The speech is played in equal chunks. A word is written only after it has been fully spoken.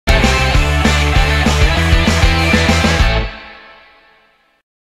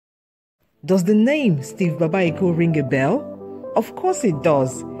Does the name Steve Babaeko ring a bell? Of course it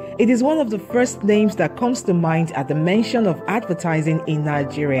does. It is one of the first names that comes to mind at the mention of advertising in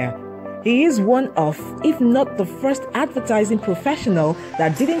Nigeria. He is one of, if not the first advertising professional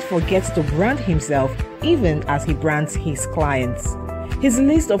that didn't forget to brand himself even as he brands his clients. His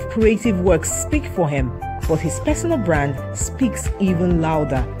list of creative works speak for him, but his personal brand speaks even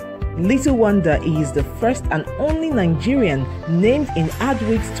louder. Little wonder he is the first and only Nigerian named in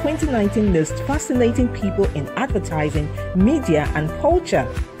Adweek's 2019 Most Fascinating People in Advertising, Media and Culture.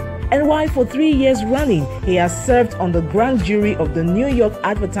 And why for 3 years running, he has served on the grand jury of the New York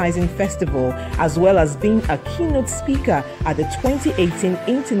Advertising Festival, as well as being a keynote speaker at the 2018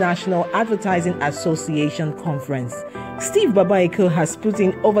 International Advertising Association Conference. Steve Babaeko has put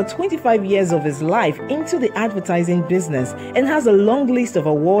in over 25 years of his life into the advertising business and has a long list of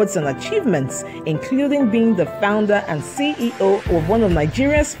awards and achievements, including being the founder and CEO of one of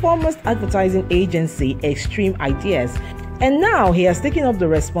Nigeria's foremost advertising agency, Extreme Ideas. And now he has taken up the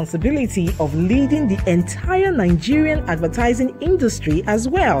responsibility of leading the entire Nigerian advertising industry as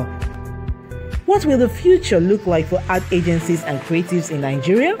well. What will the future look like for ad agencies and creatives in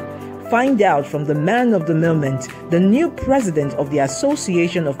Nigeria? Find out from the man of the moment, the new president of the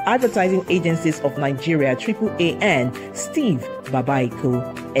Association of Advertising Agencies of Nigeria, AAAN, Steve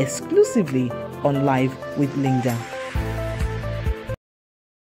Babaeko, exclusively on Live with Linda.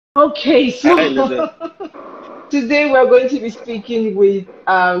 Okay, so today we're going to be speaking with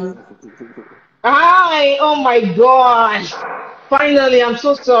hi, oh my gosh. Finally, I'm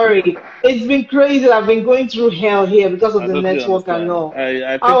so sorry. It's been crazy. I've been going through hell here because of the network and all. I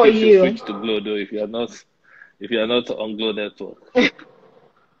think How are you should you? switch to Glow though if you are not on Glow network.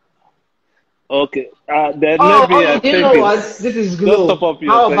 Okay. Then Oh, maybe I you think know what? This is just Glow. top up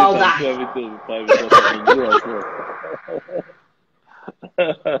your How about credit and that? do everything with private because I'm on Glow as well.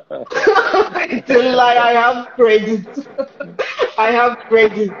 It's a lie. I have credit. I have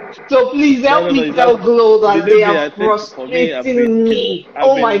credit. So please help me tell Glow that they Believe me, I are think for me, frustrating me. I've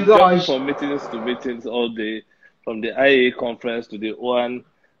Oh my been jumping gosh. from meetings to meetings all day, from the IA conference to the ONE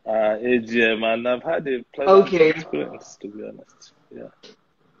AGM, and I've had a pleasant Okay. experience, to be honest. Yeah.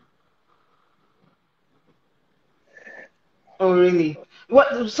 Oh, really?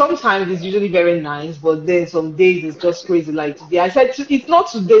 What? Sometimes it's usually very nice, but then some days it's just crazy. Like today, I said it's not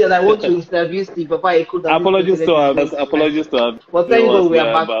today that I want to interview Steve Babaeko. Apologies to our But thank God we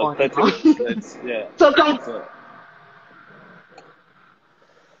are back about on 30 now. minutes. Yeah. So come,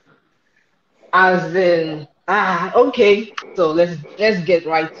 as in, okay. So let's get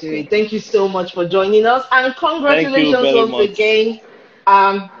right to it. Thank you so much for joining us, and congratulations very once much. again,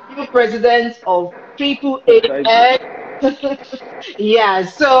 new president of Thank AAAN. Yeah,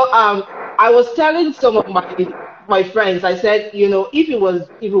 so I was telling some of my friends, I said, you know, if it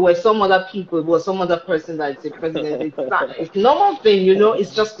were some other people, it was some other person that's the president, it's normal thing, you know,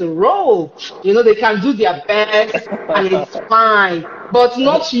 it's just a role. You know, they can do their best and it's fine. But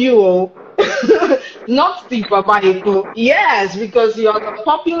not you, not Steve Babaeko. Yes, because you are the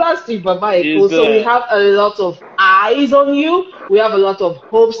popular Steve Babaeko, so we have a lot of eyes on you. We have a lot of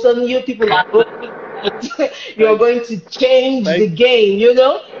hopes on you. People are hoping you're going to change the game, you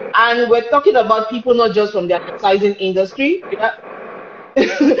know. And we're talking about people not just from the advertising industry. We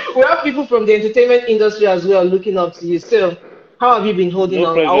have people from the entertainment industry as well looking up to you. So, how have you been holding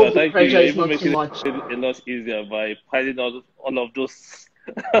on? I hope the pressure is not too much. A lot easier by piling all of those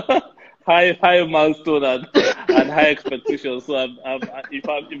high milestone and high expectations. So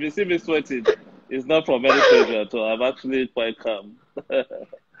if you see me sweating, it's not from any pressure at all. I'm actually quite calm.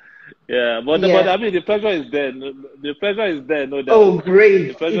 Yeah, but I mean the pressure is there. The pressure is there, no doubt. Oh, great!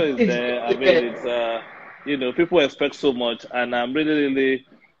 The pressure is there. I mean, it's you know, people expect so much, and I'm really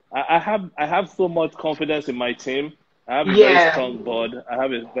I have so much confidence in my team. I have a very strong board. I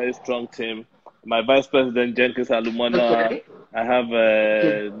have a very strong team. My vice president Jenkins Alumona. Okay. I have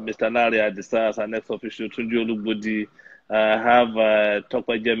Mr. Nari Adisa as our next official, Tunji Olugbodi. I have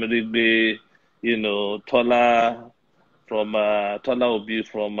Tokwa Jemirigbe, you know, Tola from Tola Obi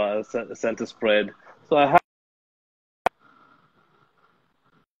from Center Spread. So I have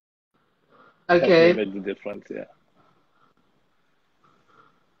okay. Make the difference, yeah.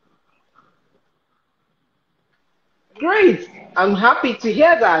 Great. I'm happy to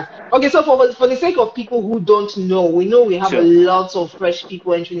hear that. Okay, so for the sake of people who don't know, we have a lot of fresh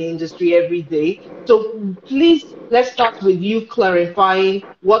people entering the industry every day. So please, let's start with you clarifying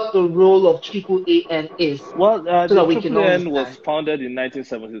what the role of AAAN is. Well, so the AAAN was founded in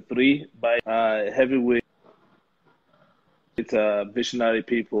 1973 by heavyweight visionary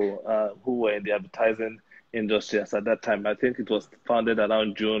people who were in the advertising industry as at that time. I think it was founded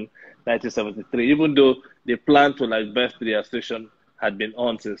around June 1973, even though the plan to like birth the association had been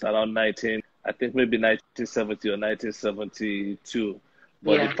on since around I think maybe 1970 or 1972,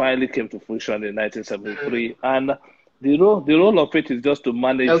 but Yeah. it finally came to fruition in 1973. And the role of it is just to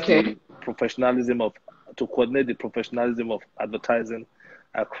manage the professionalism to coordinate the professionalism of advertising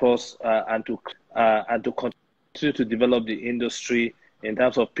across and to continue to develop the industry in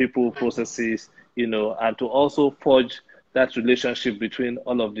terms of people, processes, and to also forge that relationship between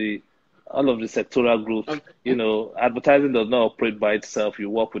all of the sectoral groups. Advertising does not operate by itself. You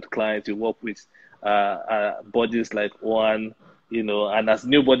work with clients, you work with bodies like OAN, and as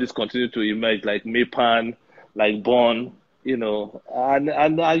new bodies continue to emerge, like MAPAN, like BON,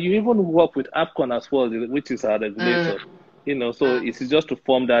 and you even work with APCON as well, which is our regulator. So it's just to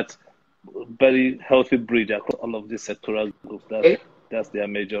form that very healthy bridge across all of these sectoral groups. That's their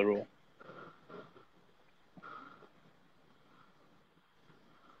major role.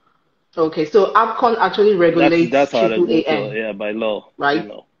 Okay, so APCON actually regulates that's our regulator, AAN, by law, right?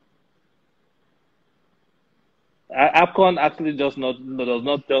 APCON actually does not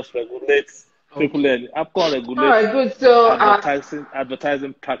just regulate AAN. APCON regulates all right, good. So,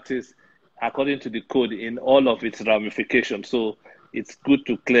 advertising practice according to the code in all of its ramifications. So it's good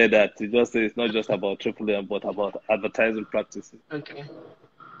to clear that. It's not just about AAN, but about advertising practices. Okay.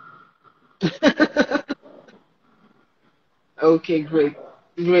 Okay, great.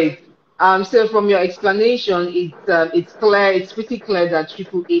 So from your explanation, it's clear, it's pretty clear that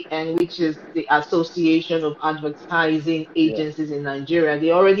AAN, which is the Association of Advertising Agencies in Nigeria,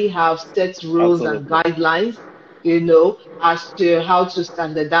 they already have set rules and guidelines, as to how to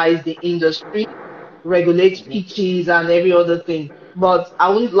standardize the industry, regulate pitches and every other thing. But I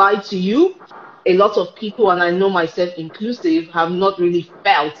won't lie to you, a lot of people, and I know myself inclusive, have not really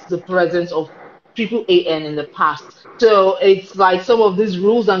felt the presence of AAN in the past. So it's like some of these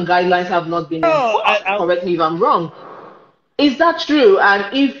rules and guidelines have not been enforced. Correct me if I'm wrong. Is that true? And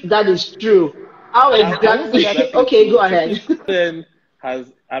if that is true, how exactly? Okay, go ahead.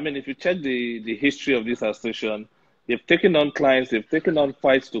 If you check the history of this association, they've taken on clients, they've taken on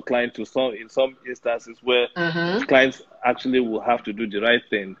fights to clients in some instances where clients actually will have to do the right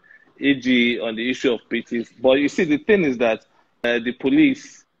thing, e.g. on the issue of pitches. But you see, the thing is that the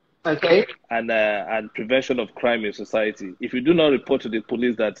police and prevention of crime in society, if you do not report to the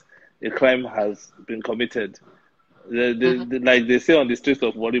police that a crime has been committed, like they say on the streets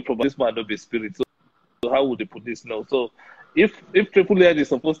of Warri, probably this man not be spirit. So how would the police know? So if AAN is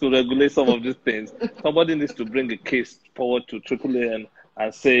supposed to regulate some of these things, somebody needs to bring a case forward to AAN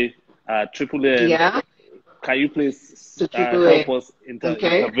and say, AAN, can you please help us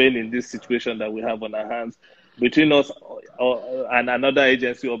intervene in this situation that we have on our hands between us and another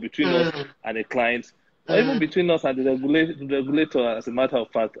agency, or between us and a client, or even between us and the regulator, as a matter of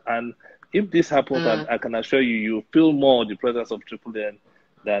fact. And if this happens, I can assure you, you feel more the presence of AAN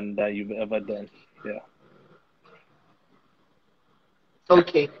than you've ever done. Yeah.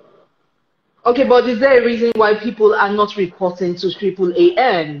 Okay, but is there a reason why people are not reporting to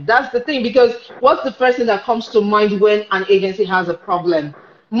AAN? That's the thing, because what's the first thing that comes to mind when an agency has a problem?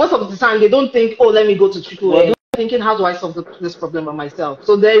 Most of the time, they don't think, oh, let me go to AAN. They're thinking, how do I solve this problem by myself?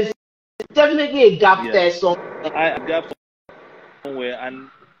 So there's definitely a gap there somewhere. A gap somewhere. And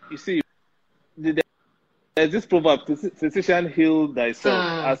you see, there's this proverb, physician heal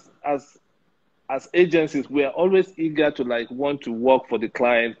thyself. As agencies, we are always eager to want to work for the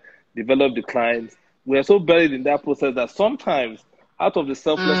client, develop the client. We are so buried in that process that sometimes, out of the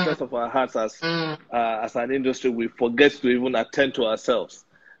selflessness of our hearts as an industry, we forget to even attend to ourselves.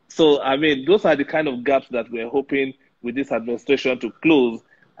 So, those are the kind of gaps that we're hoping with this administration to close,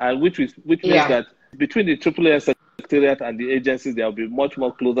 and which means that between the AAN Secretariat and the agencies, there will be much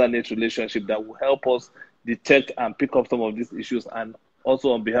more closer knit relationship that will help us detect and pick up some of these issues, and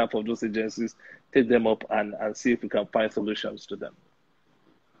also on behalf of those agencies, take them up and see if we can find solutions to them.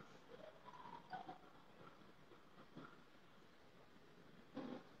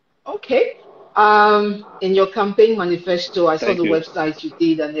 Okay. In your campaign manifesto, I saw the website you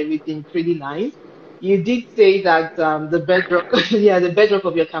did and everything, pretty nice. You did say that the bedrock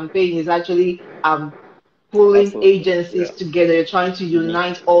of your campaign is actually pulling agencies together. You're trying to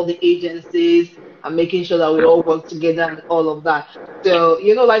unite all the agencies and making sure that we all work together and all of that. So,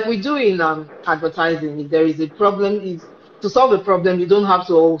 like we do in advertising, if there is a problem, to solve a problem, you don't have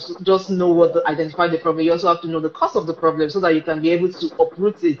to also just know identify the problem. You also have to know the cause of the problem so that you can be able to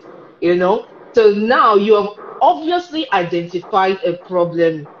uproot it, So now you have obviously identified a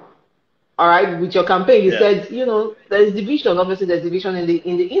problem. All right, with your campaign, you said, there's division. Obviously, there's division in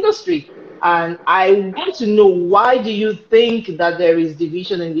the industry. And I want to know, why do you think that there is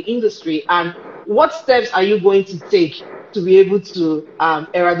division in the industry, and what steps are you going to take to be able to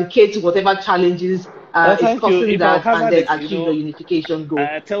eradicate whatever challenges is Thank you. causing If I'll that, and hazard then it, achieve your unification goal?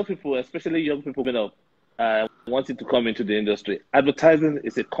 I tell people, especially young people coming up, wanting to come into the industry, advertising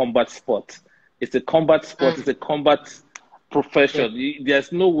is a combat sport. It's a combat sport. It's a combat profession.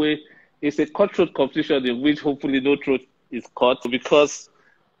 There's no way. It's a cutthroat competition in which hopefully no throat is cut, because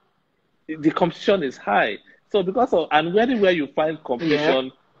the competition is high. So because of, and anywhere you find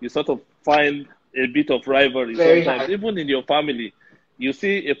competition, you sort of find a bit of rivalry. Very Sometimes, high. even in your family, you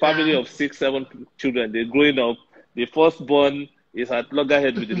see a family of 6, 7 children. They're growing up. The firstborn is at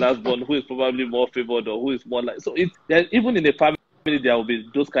loggerhead with the lastborn, who is probably more favored or who is more like. So even in a family, there will be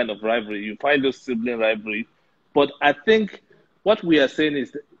those kind of rivalry. You find those sibling rivalry. But I think what we are saying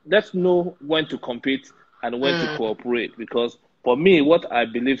is, let's know when to compete and when to cooperate. Because for me, what I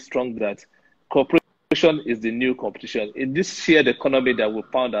believe strongly, that cooperation is the new competition. In this shared economy that we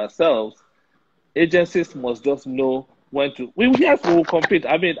found ourselves, agencies must just know when to. Yes, we will compete.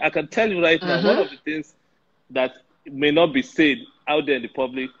 I mean, I can tell you right now, one of the things that may not be said out there in the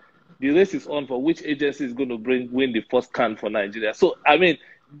public, the race is on for which agency is going to win the first can for Nigeria. So, I mean,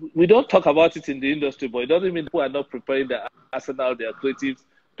 we don't talk about it in the industry, but it doesn't mean people are not preparing their arsenal, their creatives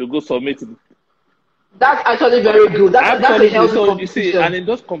to go submit it. That's actually very good. That's a healthy so competition. You see, and in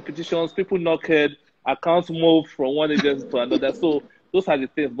those competitions, people knock head, accounts move from one agency to another. So those are the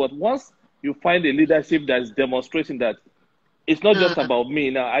things. But once you find a leadership that is demonstrating that it's not just about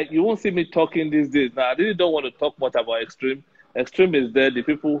me. Now, you won't see me talking these days. Now, I really don't want to talk much about Extreme. Extreme is there. The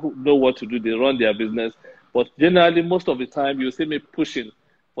people who know what to do, they run their business. But generally, most of the time, you see me pushing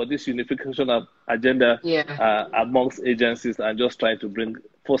for this unification agenda amongst agencies, and just trying to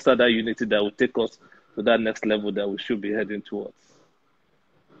foster that unity that will take us to that next level that we should be heading towards.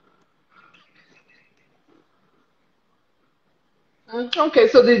 Okay,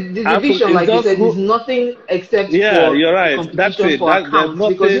 so the division, like you said, is nothing except for you're right. That's it. There's no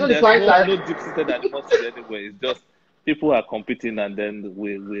deep seated atmosphere anyway. It's just people are competing, and then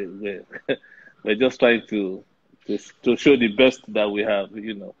we're just trying to show the best that we have,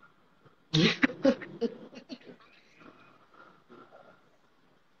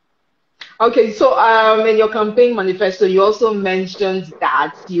 Okay, so in your campaign manifesto, you also mentioned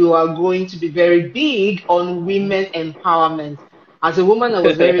that you are going to be very big on women empowerment. As a woman, I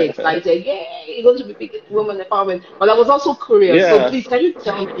was very excited. Yay, you're going to be big in women empowerment. But I was also curious. So please, can you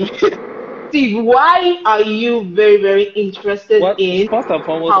tell me, Steve, why are you very, very interested in first and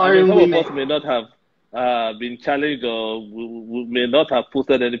foremost, empowering some women? of us may not have been challenged, or we may not have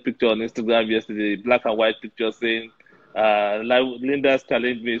posted any picture on Instagram yesterday, black and white picture saying, like Linda's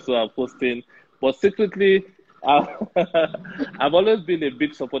challenged me, so I'm posting. But secretly, I've always been a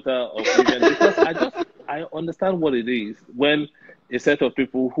big supporter of women, because I understand what it is when a set of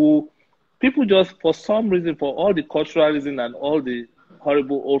people just, for some reason, for all the cultural reasons and all the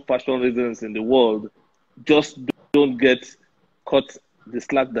horrible old-fashioned reasons in the world, just don't get cut the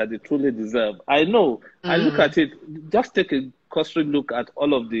slack that they truly deserve. I know. I look at it. Just take a cursory look at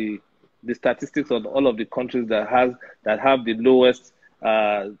all of the statistics on all of the countries that have the lowest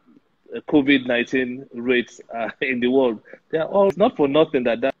COVID-19 rates in the world. They are all, not for nothing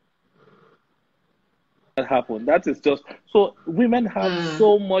that happened. That is just, so women have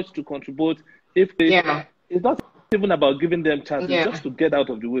so much to contribute. It's not even about giving them chances, just to get out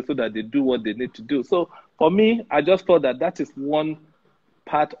of the way so that they do what they need to do. So for me, I just thought that is one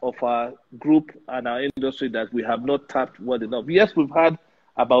part of our group and our industry that we have not tapped well enough. Yes, we've had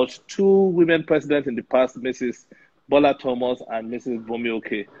about 2 women presidents in the past, Mrs. Bola Thomas and Mrs.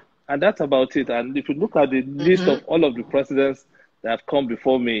 Bomioke. And that's about it. And if you look at the list of all of the presidents that have come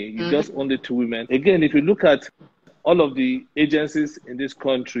before me, just only 2 women. Again, if you look at all of the agencies in this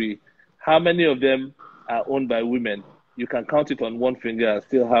country, how many of them are owned by women? You can count it on one finger and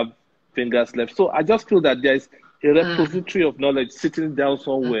still have fingers left. So I just feel that there is a repository of knowledge sitting down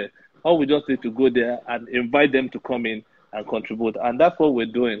somewhere. All we just need to go there and invite them to come in and contribute. And that's what we're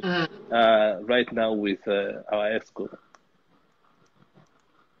doing right now with our EXCO.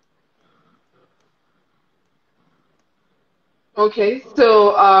 Okay,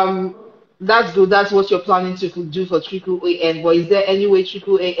 so that's good. That's what you're planning to do for Triple AN. But is there any way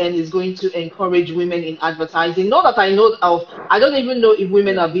Triple AN is going to encourage women in advertising? Not that I know of. I don't even know if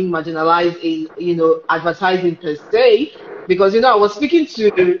women are being marginalized in advertising per se. Because I was speaking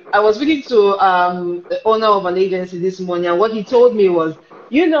to the owner of an agency this morning, and what he told me was,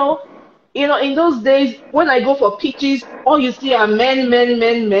 in those days when I go for pitches, all you see are men, men,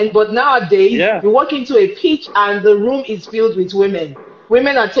 men, men. But nowadays, you walk into a pitch and the room is filled with women.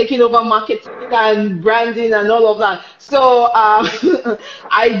 women are taking over marketing and branding and all of that. So I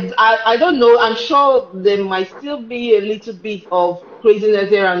don't know. I'm sure there might still be a little bit of craziness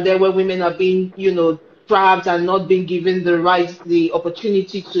here and there where women are being, trapped and not being given the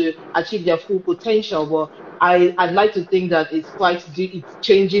opportunity to achieve their full potential. But I'd like to think that it's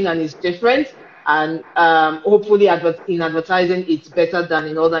changing and it's different. And hopefully, in advertising, it's better than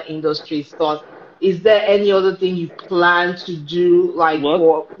in other industries. But is there any other thing you plan to do, like What?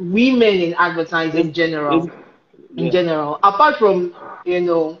 for women in advertising It's in yeah, general, apart from putting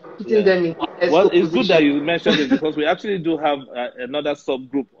yeah. them in Well, ESCO it's good that position? you mentioned it because we actually do have another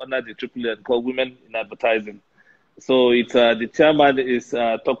subgroup under the AAA called Women in Advertising. So it's the chairman is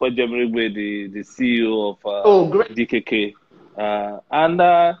Tokwe Jemerigwe, the CEO of Oh, great. DKK, and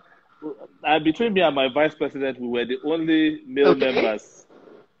between me and my vice president, we were the only male Okay. members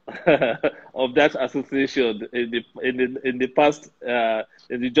of that association in the past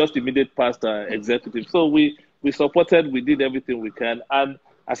in the just immediate past executive. So we supported, we did everything we can, and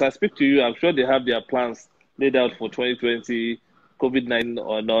as I speak to you, I'm sure they have their plans laid out for 2020, COVID-19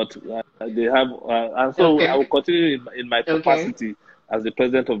 or not. They have, and so I Okay. will continue in my Okay. capacity as the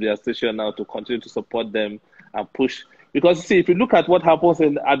president of the association now to continue to support them and push. Because see, if you look at what happens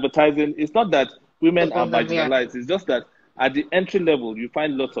in advertising, it's not that women are Support them. Yeah. marginalized. It's just that at the entry level, you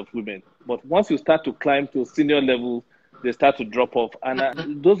find lots of women. But once you start to climb to senior level, they start to drop off. And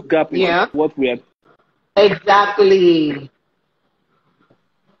those gaps is Yeah. what we are. Exactly.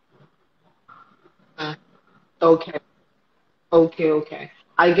 Mm. Okay. Okay, okay.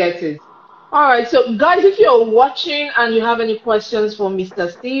 I get it. All right. So, guys, if you're watching and you have any questions for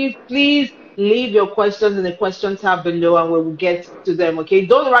Mr. Steve, please leave your questions in the question tab below and we will get to them. Okay.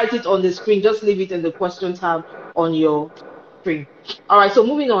 Don't write it on the screen, just leave it in the question tab on your screen. All right. So,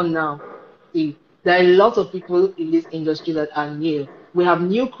 moving on now. See, there are a lot of people in this industry that are new. We have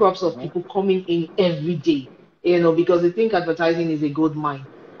new crops of people coming in every day, because they think advertising is a gold mine.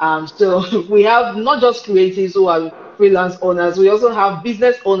 So we have not just creatives who are freelance owners, we also have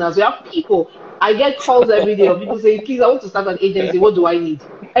business owners, we have people. I get calls every day of people saying, please, I want to start an agency. What do I need?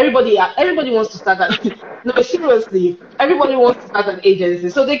 Everybody wants to start an no, seriously, everybody wants to start an agency.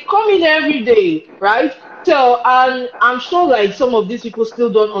 So they come in every day, right? So I'm sure like some of these people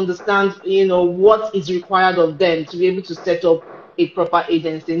still don't understand, what is required of them to be able to set up a proper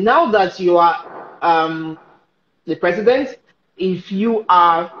agency. Now that you are the president, if you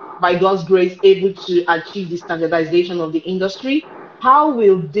are, by God's grace, able to achieve the standardization of the industry, how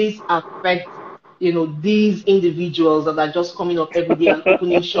will this affect, these individuals that are just coming up every day and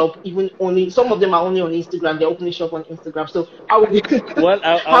opening shop, even only, some of them are only on Instagram, they're opening shop on Instagram. So how will, Well,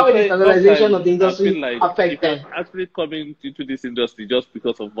 how I'll will the say standardization sometimes of the I feel industry like affect if you're them? actually coming into this industry just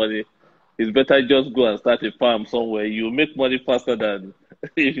because of money, it's better just go and start a farm somewhere. You make money faster than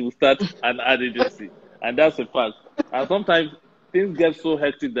if you start an ad agency. And that's a fact. And sometimes things get so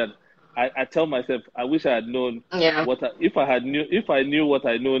hectic that I tell myself, I wish I had known Yeah. if I knew what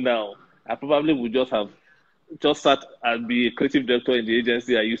I know now, I probably would just have just sat and be a creative director in the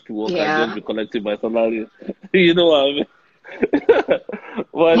agency I used to work and just Yeah. be collecting my salary. You know what I mean? Yeah,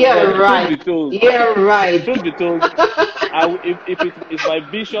 but right. Yeah, right. truth be told, if my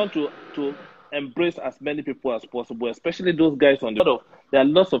vision to embrace as many people as possible, especially those guys on the there are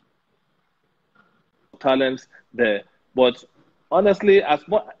lots of talents there. But honestly,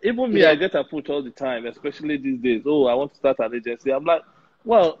 even me, I Yeah. get approached all the time, especially these days. Oh, I want to start an agency. I'm like,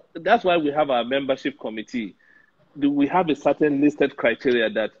 well, that's why we have our membership committee. We have a certain listed criteria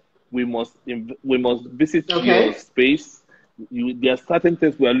that we must visit your Okay. space. There are certain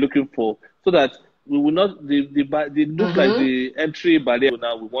things we are looking for so that we will not they look like Mm-hmm. the entry barrier.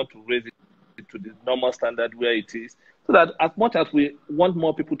 Now we want to raise it to the normal standard where it is, so that as much as we want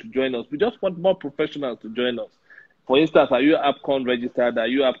more people to join us, we just want more professionals to join us. For instance, are you AppCon registered? Are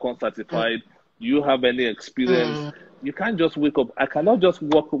you AppCon certified? Do you have any experience? Mm-hmm. You can't just wake up. I cannot just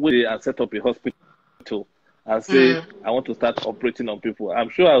walk away and set up a hospital and say Mm-hmm. I want to start operating on people. I'm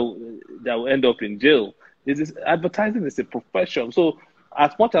sure that will end up in jail. Advertising is a profession. So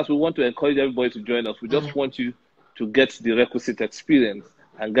as much as we want to encourage everybody to join us, we just want you to get the requisite experience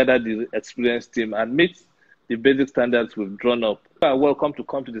and gather the experienced team and meet the basic standards we've drawn up. You are welcome to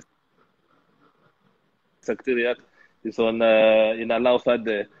come to the secretariat. It's on in Alausa,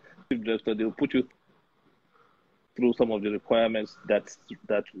 the chief director. They will put you through some of the requirements that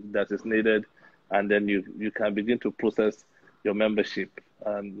is needed, and then you can begin to process your membership.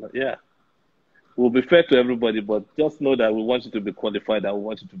 And yeah, we'll be fair to everybody, but just know that we want you to be qualified and we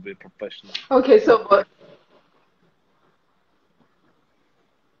want you to be professional. Okay, so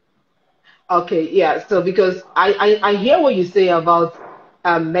okay, yeah. So because I hear what you say about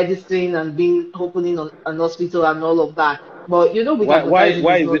medicine and being opening an hospital and all of that. But with Why advertising,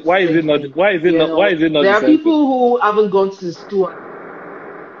 why it's is not it the why is same it not thing. why is it not why is it not There the are same thing? people who haven't gone to school.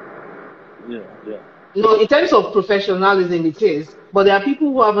 Yeah, yeah. In terms of professionalism, it is. But there are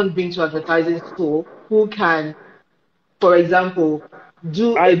people who haven't been to advertising school who can, for example,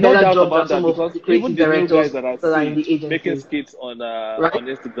 do I a no better doubt job than about that some of because the even creative the new guys directors that I that are in see the making agencies, skits right? on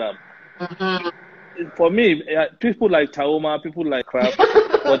Instagram, Mhm. for me, people like Taoma, people like Craft,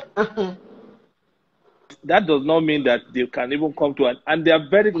 but that does not mean that they can even come to and they are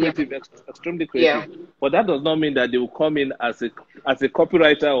very Yeah, creative, extremely yeah, creative. But that does not mean that they will come in as a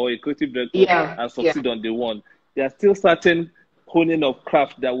copywriter or a creative director yeah, and yeah. succeed on the one. There are still certain honing of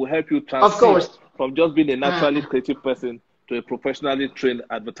craft that will help you Of transit course. from just being a naturally Mm. creative person to a professionally trained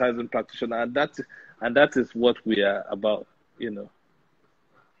advertising practitioner, and that is what we are about, you know.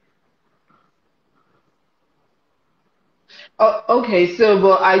 Oh, okay, so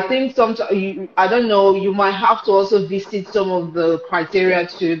but I think sometimes I don't know, you might have to also visit some of the Yeah, criteria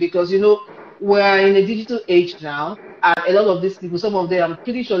too, because we're in a digital age now, and a lot of these people, some of them, I'm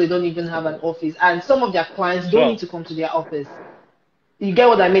pretty sure they don't even have an office, and some of their clients don't sure. need to come to their office. You get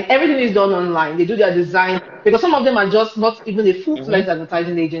what I mean? Everything is done online. They do their design because some of them are just not even a Mm-hmm. full-fledged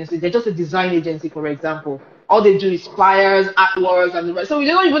advertising agency. They're just a design agency, for example. All they do is flyers, artworks, and the rest. So we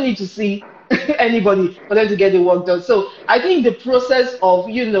don't even need to see anybody for them to get the work done. So I think the process of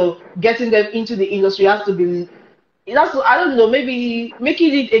getting them into the industry has to be I don't know, maybe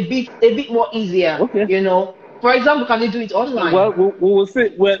making it a bit more easier. Okay. For example, can they do it online? Well, we will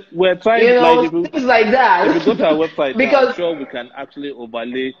see. We're trying, like, Things like if you that. go to our website now, I'm Because sure we can actually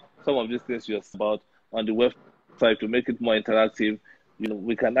overlay some of these things you're about on the website to make it more interactive.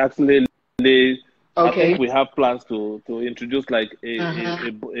 We can actually lay. I think okay. we have plans to introduce like Mhm.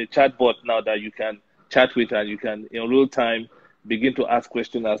 a chat bot now that you can chat with and you can in real time begin to ask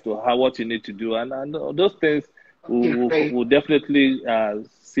questions as to what you need to do and those things Okay, great. will definitely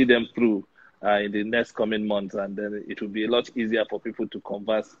see them through in the next coming months, and then it will be a lot easier for people to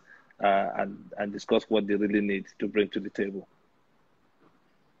converse and discuss what they really need to bring to the table.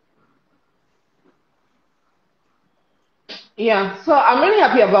 Yeah, so I'm really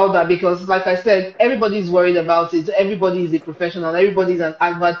happy about that because, like I said, everybody's worried about it. Everybody is a professional. Everybody's an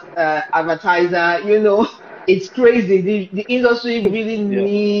advertiser. It's crazy. The industry really Yeah,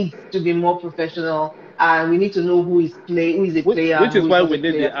 needs to be more professional, and we need to know who is a player which and who is is why not we a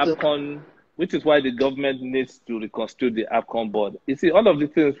need the player. So, APCON, which is why the government needs to reconstitute the APCON board. You see, all of the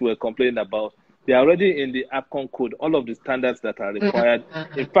things we're complaining about, they are already in the APCON code, all of the standards that are mm, required.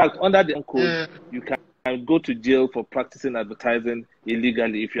 In mm, fact, under the APCON code, mm. you can go to jail for practicing advertising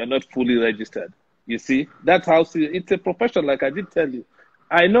illegally if you're not fully registered. You see, that's how it's a profession, like I did tell you.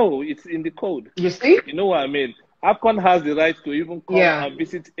 I know it's in the code. You see? You know what I mean? APCON has the right to even come Yeah, and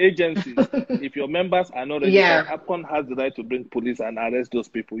visit agencies. If your members are not registered, yeah, APCON has the right to bring police and arrest those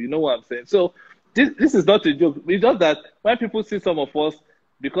people. You know what I'm saying? So this is not a joke. It's just that when people see some of us,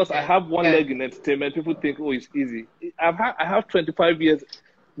 because I yeah, have one yeah. leg in entertainment, people think, oh, it's easy. I have 25 years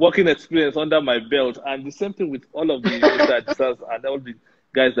working experience under my belt, and the same thing with all of the Mr. Adisas and all the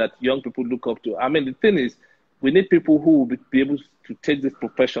guys that young people look up to. I mean, the thing is, we need people who will be able to take this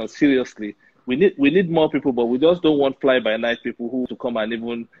profession seriously. We need more people, but we just don't want fly by night people who to come and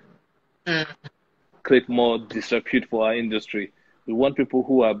even Mm. create more disrepute for our industry. We want people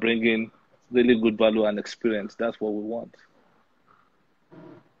who are bringing really good value and experience. That's what we want.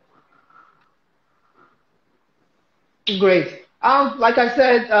 Great. Like I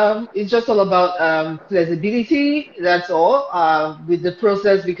said, it's just all about flexibility. That's all. With the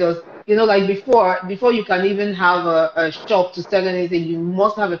process, because like before you can even have a shop to sell anything, you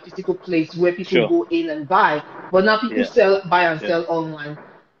must have a physical place where people Sure. go in and buy. But now people Yeah. buy and Yeah. sell online.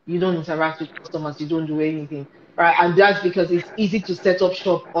 You don't interact with customers. You don't do anything, right? And that's because it's easy to set up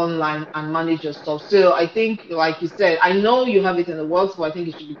shop online and manage your stuff. So I think, like you said, I know you have it in the works, but I think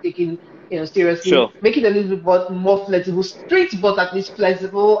it should be taken seriously, Sure. make it a little bit more flexible, strict, but at least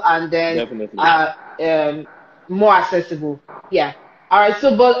flexible, and then Definitely. uh, um, more accessible. Yeah. All right.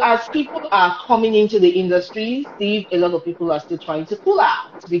 So, but as people are coming into the industry, Steve, a lot of people are still trying to pull out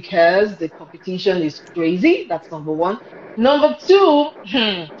because the competition is crazy. That's number one. Number two,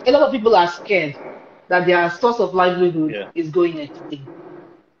 a lot of people are scared that their source of livelihood Yeah. is going extinct.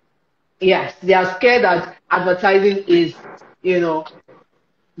 Yes, they are scared that advertising is, you know,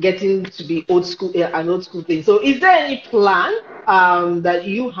 getting to be old school, an old school thing. So, is there any plan that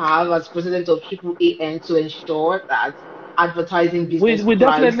you have as president of Triple AN to ensure that advertising business We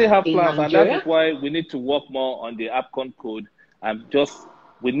thrives definitely have in plans, and that Nigeria? is why we need to work more on the APCON code and just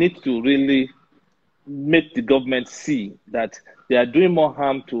we need to really make the government see that they are doing more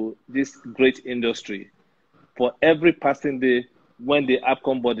harm to this great industry for every passing day when the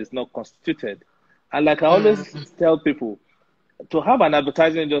APCON board is not constituted. And like I always tell people, to have an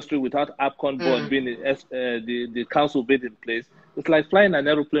advertising industry without APCON board being the council being in place, it's like flying an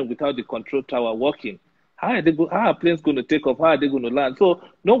aeroplane without the control tower working. How are planes going to take off? How are they going to land? So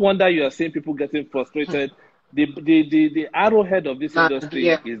no wonder you are seeing people getting frustrated. The arrowhead of this industry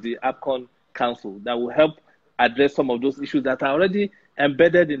is the APCON council that will help address some of those issues that are already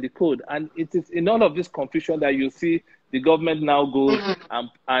embedded in the code. And it is in all of this confusion that you see the government now goes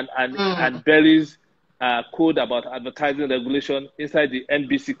and buries code about advertising regulation inside the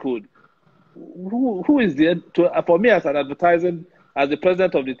NBC code. Who is there for me as an advertising, as the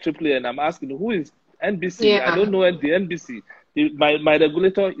president of the AAA, and I'm asking who is NBC? I don't know the NBC. My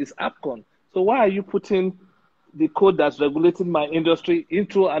regulator is APCON. So why are you putting the code that's regulating my industry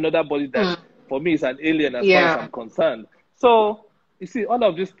into another body that for me is an alien as far as I'm concerned? So you see, all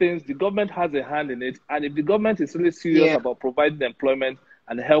of these things, the government has a hand in it. And if the government is really serious about providing employment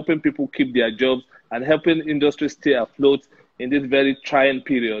and helping people keep their jobs and helping industry stay afloat in this very trying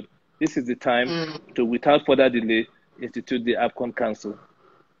period, this is the time to, without further delay, institute the APCON Council.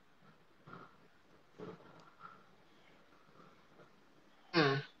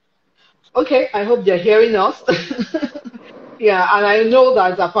 Okay, I hope they're hearing us. Yeah, and I know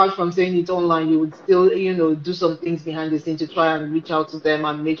that apart from saying it online, you would still, do some things behind the scenes to try and reach out to them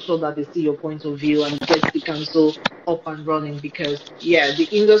and make sure that they see your point of view and get the council up and running, because, the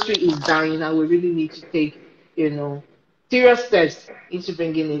industry is dying and we really need to take, serious steps into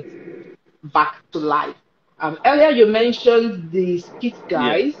bringing it back to life. Earlier, you mentioned the skit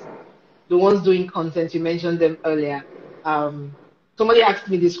guys, the ones doing content. You mentioned them earlier. Somebody asked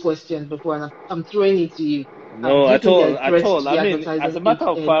me this question before, and I'm throwing it to you. No, at all. I mean, as a matter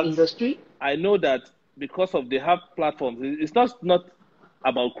of fact, industry? I know that because of they have platforms, it's not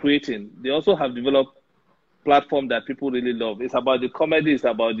about creating. They also have developed platform that people really love. It's about the comedy. It's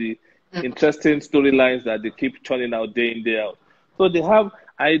about the interesting storylines that they keep churning out day in, day out. So they have.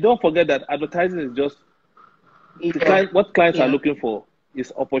 I don't forget that advertising is just what clients are looking for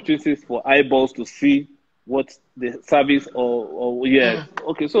is opportunities for eyeballs to see what the service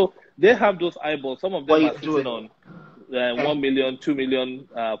okay, so they have those eyeballs. Some of them are sitting on 1 million, 2 million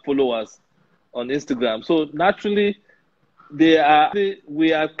followers on Instagram. So naturally, we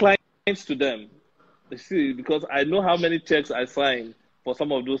are clients to them. You see, because I know how many checks I signed for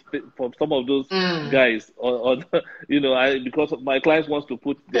some of those guys, or because my clients wants to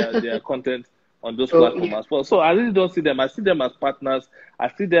put their content on those platforms as well. So I really don't see them. I see them as partners. I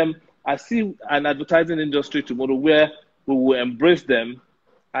see an advertising industry tomorrow where we will embrace them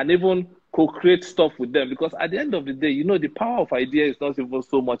and even co-create stuff with them. Because at the end of the day, the power of idea is not even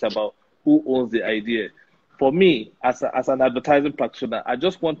so much about who owns the idea. For me, as an advertising practitioner, I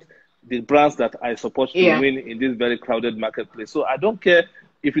just want the brands that I support to win in this very crowded marketplace. So I don't care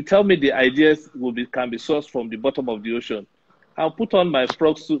if you tell me the ideas can be sourced from the bottom of the ocean. I'll put on my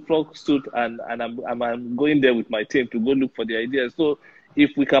frog suit and I'm going there with my team to go look for the ideas. So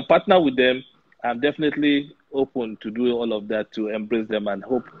if we can partner with them, I'm definitely open to do all of that to embrace them and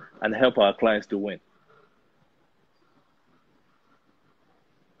hope and help our clients to win.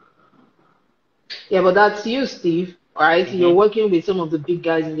 Yeah, but that's you, Steve, right? You're working with some of the big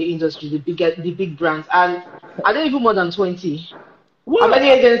guys in the industry, the big brands, and are there even more than 20? How many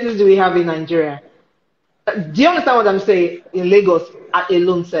agencies do we have in Nigeria? Do you understand what I'm saying? In Lagos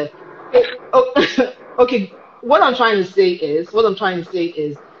alone, sir. Okay. What I'm trying to say is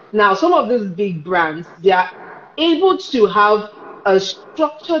now some of these big brands, they are able to have a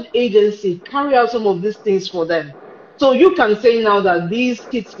structured agency carry out some of these things for them. So you can say now that these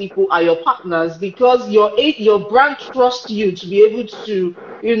kids people are your partners because your brand trusts you to be able to,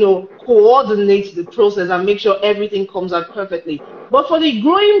 coordinate the process and make sure everything comes out perfectly. But for the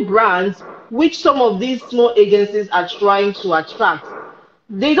growing brands, which some of these small agencies are trying to attract,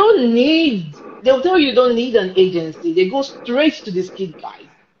 they'll tell you don't need an agency. They go straight to the skid guys.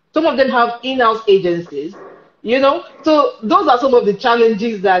 Some of them have in-house agencies, So those are some of the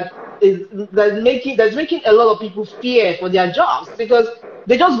challenges that's making a lot of people fear for their jobs, because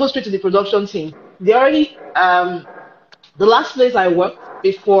they just go straight to the production team. They already the last place I worked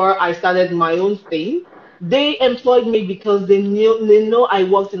before I started my own thing, they employed me because they know I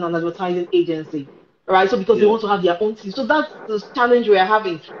worked in an advertising agency. Right, so because they want to have their own team, so that's the challenge we are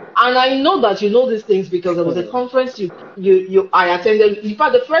having. And I know that you know these things because there was a conference I attended. In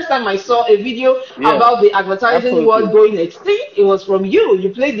fact, the first time I saw a video about the advertising world going extinct, it was from you.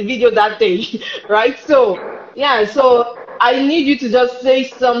 You played the video that day, right? So I need you to just say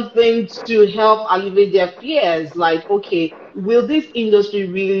something to help alleviate their fears. Like, okay, will this industry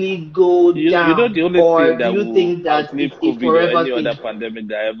really go You know, down, the only thing or do that you will think that outlive it's a COVID or forever any other thing? pandemic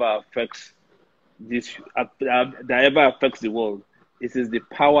that ever affects that ever affects the world, it is the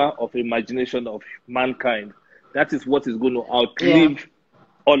power of imagination of mankind. That is what is going to Yeah. outlive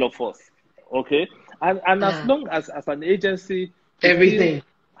all of us. Okay? And as Mm. long as an agency, you still Everything.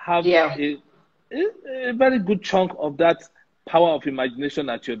 have Yeah. a very good chunk of that power of imagination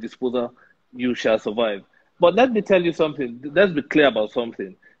at your disposal, you shall survive. But let me tell you something. Let's be clear about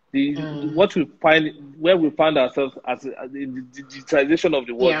something. Mm. What we find where we find ourselves as in the digitization of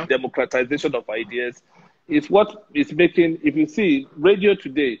the world, Yeah. democratization of ideas, is what is making. If you see radio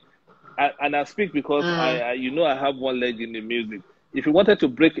today, and I speak because Mm. I have one leg in the music. If you wanted to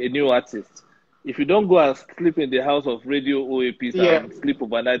break a new artist, if you don't go and sleep in the house of radio OAPs Yeah. and sleep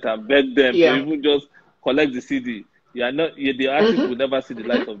overnight and beg them to Yeah. even just collect the CD, the artist Mm-hmm. will never see the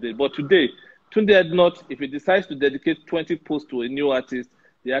light of day. But today, Tunde had not, if he decides to dedicate 20 posts to a new artist,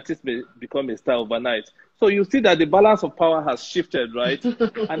 the artist may become a star overnight. So you see that the balance of power has shifted, right?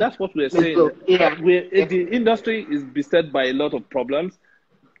 And that's what we're Let's saying. go. Yeah. Yeah. The industry is beset by a lot of problems: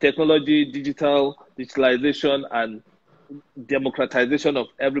 technology, digitalization, and democratization of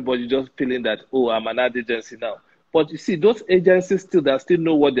everybody just feeling that, oh, I'm an ad agency now. But you see, those agencies still that still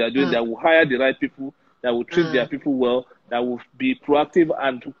know what they are doing, Mm. that will hire the right people, that will treat their Mm. people well, that will be proactive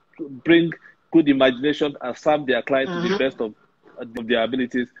and bring good imagination and serve their client to the Mm-hmm. best of their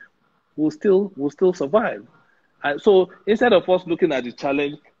abilities, will still survive. And so instead of us looking at the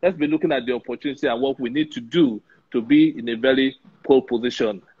challenge, let's be looking at the opportunity and what we need to do to be in a very pole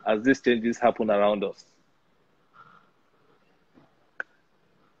position as these changes happen around us.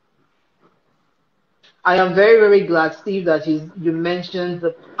 I am very, very glad, Steve, that you mentioned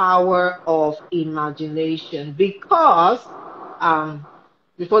the power of imagination because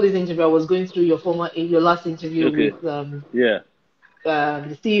before this interview, I was going through your last interview Okay. with Yeah.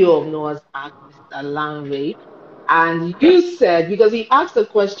 the CEO of Noah's Ark, Mr. Lanre, and you said, because he asked a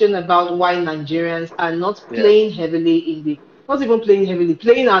question about why Nigerians are not Yeah. playing heavily not even playing heavily,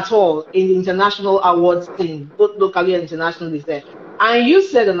 playing at all in the international awards scene, both locally and internationally there. And you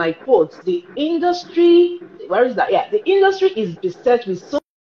said, and I quote, the industry, where is that? Yeah, the industry is beset with so.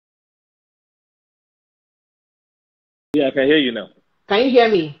 Yeah, I can hear you now. Can you hear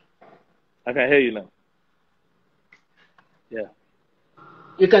me? I can hear you now. Yeah.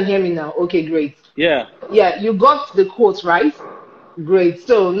 You can hear me now. Okay, great. Yeah. Yeah, you got the quote right. Great.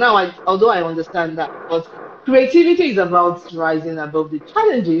 So now, although I understand that, but creativity is about rising above the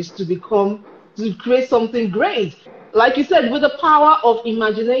challenges to create something great. Like you said, with the power of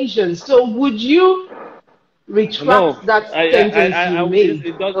imagination. So would you No, retract that sentence you it, made,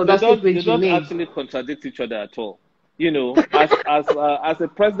 it does, or that they statement you don't made? actually contradict each other at all. You know, as a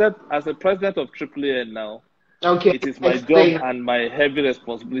president of AAAN now, Okay, it is my job explain. and my heavy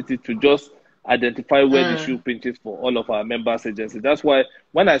responsibility to just identify where the shoe Mm, pinches for all of our members agencies. That's why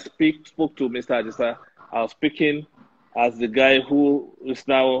when I spoke to Mr. Adisa, I was speaking as the guy who is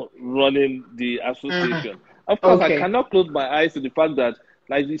now running the mm, association. Of course, I okay. cannot close my eyes to the fact that,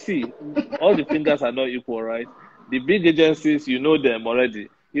 like you see, all the fingers are not equal, right? The big agencies, you know them already,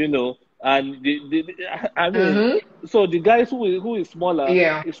 and I mean, Mm-hmm. so the guys who is smaller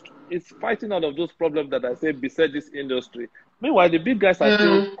Yeah. is fighting out of those problems that I say beset this industry. Meanwhile, the big guys are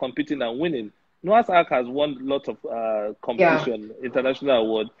still Mm, competing and winning. Noah's Ark has won lots of yeah. competition, international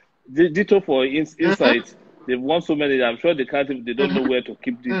award. Ditto for Mm-hmm. Insight. They've won so many. I'm sure they don't know Mm-hmm. where to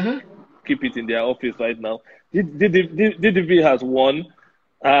Mm-hmm. keep it in their office right now. DDV has won.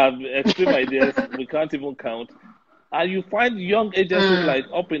 Extreme Ideas, we can't even count. And you find young agencies Mm, like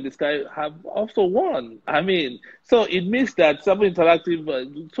Up in the Sky have also won. I mean, so it means that Seven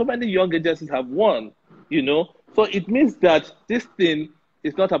Interactive, so many young agencies have won, you know. So it means that this thing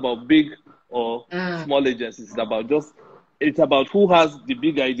is not about big or mm. small agencies. It's about who has the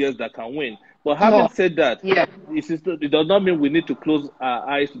big ideas that can win. But having Small. said that, Yeah. it does not mean we need to close our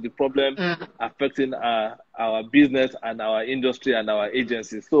eyes to the problem Mm, affecting our business and our industry and our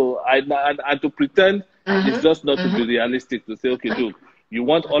agencies. So, and to pretend it's mm-hmm. just not to be Mm-hmm. realistic to say, okay, look, you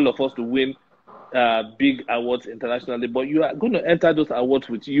want all of us to win big awards internationally, but you are going to enter those awards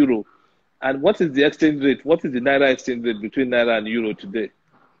with euro. And what is the exchange rate? What is the naira exchange rate between naira and euro today?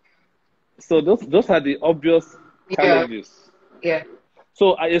 So those are the obvious Yeah. challenges. Yeah.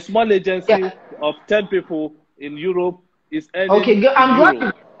 So a small agency Yeah. of 10 people in Europe is earning Okay. Good. in I'm glad.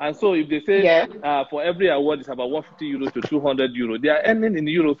 euro. And so if they say Yeah. for every award it's about 150 euro to 200 euro, they are earning in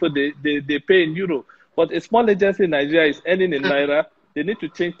euro, so they pay in euro. But a small agency in Nigeria is earning in naira. They need to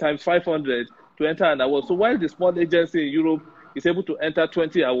change times 500 to enter an award. So while the small agency in Europe is able to enter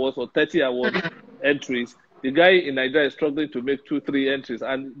 20 awards or 30 award entries, the guy in Nigeria is struggling to make 2-3 entries.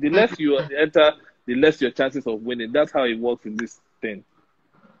 And the less you enter, the less your chances of winning. That's how it works in this thing.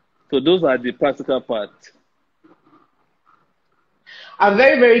 So those are the practical parts. I'm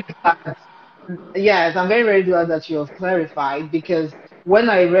very, very glad. Yes, I'm very, very glad that you have clarified, because when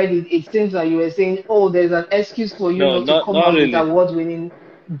I read it, it seems like you were saying, oh, there's an excuse for you No, not to come not out with really. award-winning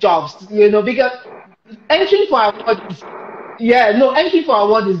jobs, because entering for award is, yeah, no, entry for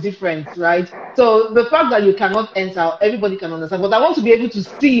award is different, right? So the fact that you cannot enter, everybody can understand. But I want to be able to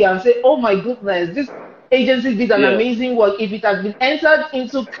see and say, oh my goodness, this agency did an Yeah. amazing work. If it had been entered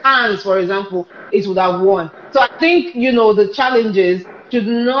into Cannes, for example, it would have won. So I think, the challenges should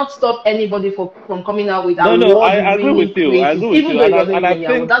not stop anybody from coming out with No, I agree award-winning with you. I creatives, agree with even you. though it doesn't And win I any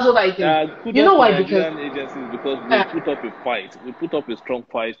award. think That's what I think. You kudos know to why? Because Nigerian agencies, because we uh, put up a fight. We put up a strong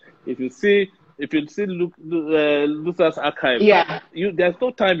fight. If you see Luther's archive, yeah, there's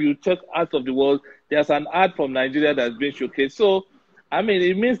no time you check Arts of the World. There's an art from Nigeria that's been showcased. So, I mean,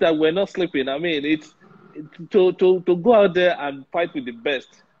 it means that we're not sleeping. I mean, to go out there and fight with the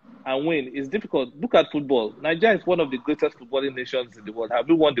best and win is difficult. Look at football. Nigeria is one of the greatest footballing nations in the world. Have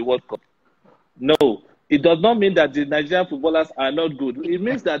we won the World Cup? No. It does not mean that the Nigerian footballers are not good. It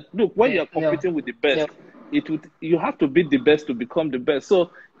means that, look, when you're no, competing with the no. best, you have to beat the best to become the best.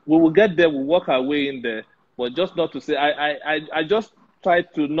 So we will get there, we'll work our way in there, but just not to say, I just try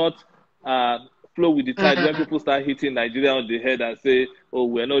to not flow with the tide when people start hitting Nigeria on the head and say, oh,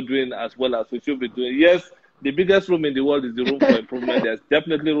 we're not doing as well as we should be doing. Yes, the biggest room in the world is the room for improvement. There's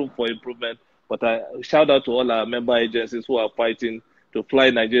definitely room for improvement, but I shout out to all our member agencies who are fighting to fly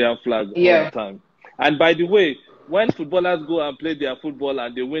Nigerian flag all the Yeah. time. And by the way, when footballers go and play their football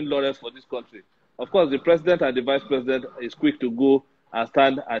and they win laurels for this country, of course, the president and the vice president is quick to go and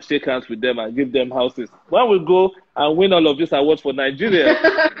stand and shake hands with them and give them houses. When we go and win all of these awards for Nigeria,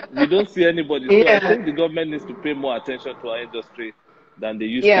 we don't see anybody. So I Yeah. think the government needs to pay more attention to our industry than they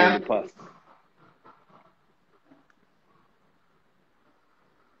used to in Yeah. the past.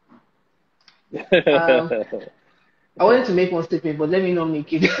 Um, I wanted to make one statement, but let me not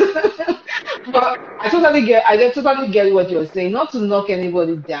make it. But I totally get what you're saying. Not to knock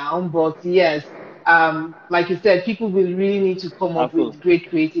anybody down, but yes, like you said, people will really need to come up with Absolutely. great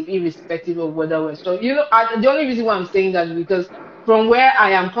creative, irrespective of whether we're strong. The only reason why I'm saying that is because from where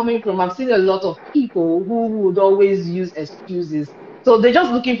I am coming from, I've seen a lot of people who would always use excuses. So they're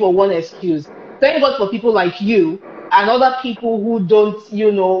just looking for one excuse. Thank God for people like you and other people who don't,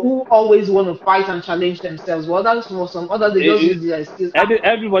 who always want to fight and challenge themselves. Well, that's for some others, they just It, use the excuse.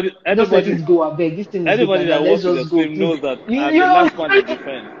 everybody, Just let anybody, it go. I beg. This thing is bigger anybody than that. that Let's works with just go, Extreme please. knows that You, I'm you the know. last man in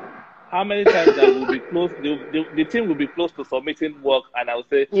defense. How many times that will be close, the team will be close to submitting work, and I'll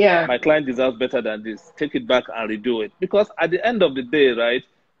say, Yeah. my client deserves better than this. Take it back and redo it. Because at the end of the day, right,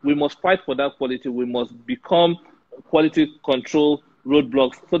 we must fight for that quality. We must become quality control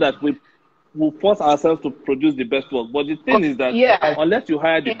roadblocks so that we will force ourselves to produce the best work. But the thing is that Yes. unless you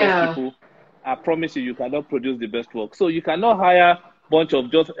hire the best Yeah. people, I promise you, you cannot produce the best work. So you cannot hire a bunch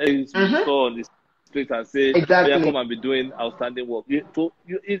of just aides we Mm-hmm. saw on the street and say, oh, yeah, Exactly. come and be doing outstanding work.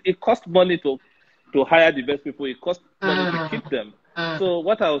 It costs money to hire the best people. It costs money to Mm, keep them. mm. So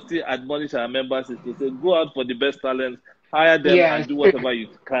what I will still admonish our members is to say, go out for the best talents, hire them Yes. and do whatever you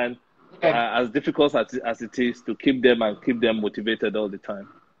can, Yeah. as difficult as it is, to keep them and keep them motivated all the time.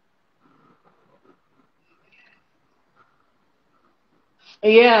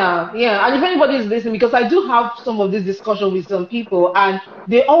 Yeah, yeah. And if anybody is listening, because I do have some of this discussion with some people, and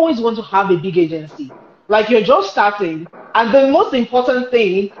they always want to have a big agency. Like you're just starting, and the most important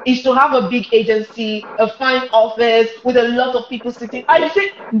thing is to have a big agency, a fine office with a lot of people sitting. I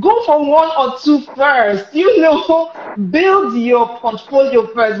say go for one or two first, build your portfolio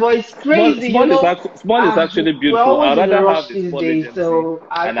first. But it's crazy, Small is actually we're beautiful. always I'd in a rather rush have a these small days, agency so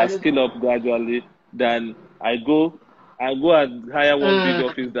and I scale up gradually than I go and hire one big mm,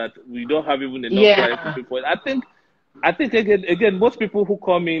 office that we don't have even enough clients to yeah. pay for it. I think again, most people who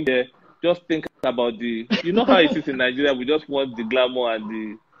come in there just think about how it is in Nigeria. We just want the glamour and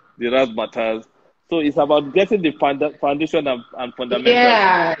the razzmatazz. So it's about getting the foundation and fundamentals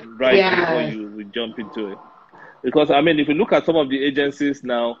Yeah, right before yeah. you jump into it. Because I mean, if you look at some of the agencies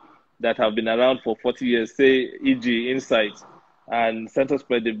now that have been around for 40 years, say e.g. Insight and Center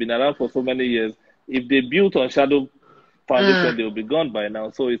Spread, they've been around for so many years. If they built on shadow foundation, Mm, they will be gone by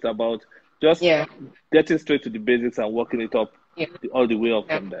now. So it's about just yeah, getting straight to the basics and working it up yeah, all the way up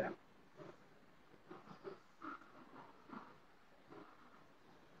yeah. from there.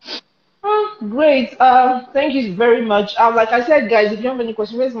 Mm, Great. Thank you very much. Like I said, guys, if you have any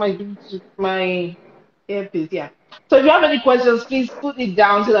questions, where's my earpiece? Yeah. So if you have any questions, please put it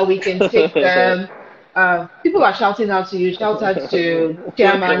down so that we can take them. People are shouting out to you. Shout out to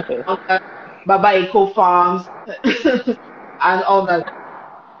Chairman, Babaeko Farms, and all that.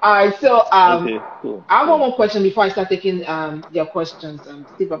 All right. So Okay, cool, I have one cool. more question before I start taking your questions.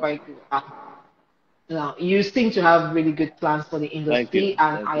 Steve Babaeko. Now, you seem to have really good plans for the Thank you, industry,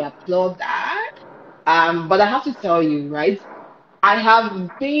 and thank I you. applaud that. But I have to tell you, right? I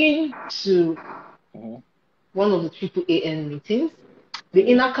have been to Mhm. one of the triple AN meetings, the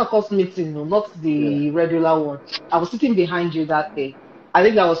Yeah, inner caucus meeting, no, not yeah, the regular one. I was sitting behind you that day. I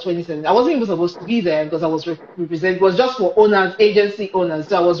think that was 2017. I wasn't even supposed to be there because I was representing. It was just for owners, agency owners.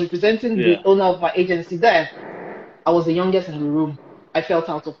 So I was representing the yeah. owner of my agency there. I was the youngest in the room. I felt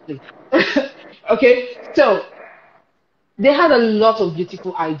out of place. Okay, so they had a lot of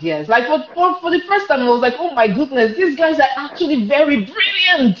beautiful ideas. Like for the first time, I was like, oh my goodness, these guys are actually very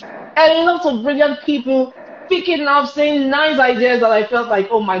brilliant. A lot of brilliant people picking up, saying nice ideas that I felt like,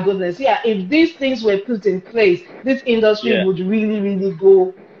 oh my goodness, yeah, if these things were put in place, this industry Yeah. would really, really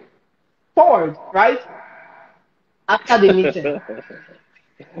go forward, right? After the meeting.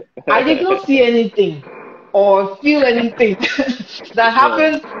 I did not see anything or feel anything that Yeah.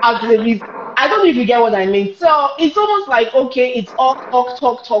 happened at the meet. I don't know if you get what I mean. So it's almost like, okay, it's all talk,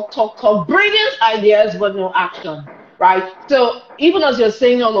 talk, talk, talk, talk, brilliant ideas, but no action, right? So even as you're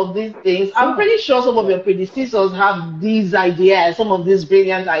saying all of these things, I'm Yeah. pretty sure some of Yeah. your predecessors have these ideas, some of these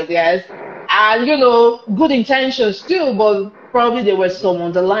brilliant ideas, and good intentions too, but probably there were some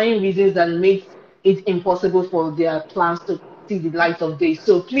underlying reasons that made it impossible for their plans to see the light of day.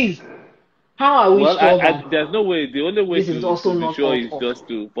 So please, how are we Well, sure that there's no way. The only way this is to also be not sure all is talk? just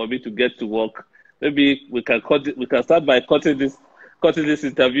for me to get to work. Maybe we can cut it, we can start by cutting this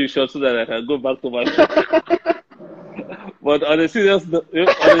interview short so that I can go back to my shift. But on a serious note,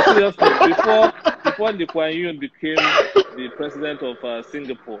 before Lee Kuan Yew became the president of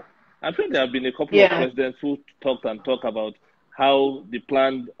Singapore, I'm sure there have been a couple of Yeah. presidents who talk about how the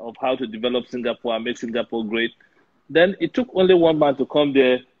plan of how to develop Singapore and make Singapore great. Then it took only one man to come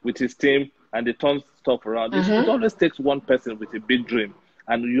there with his team and they turn stuff around. It Mm-hmm. always takes one person with a big dream,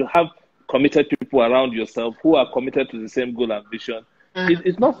 and you have committed people around yourself who are committed to the same goal and vision. Mm-hmm.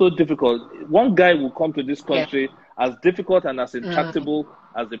 It's not so difficult. One guy will come to this Yeah. country, as difficult and as Mm-hmm. intractable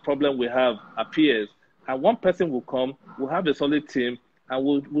as the problem we have appears, and one person will come, we'll have a solid team, and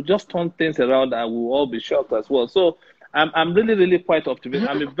we'll just turn things around and we'll all be shocked as well. So I'm really, really quite optimistic.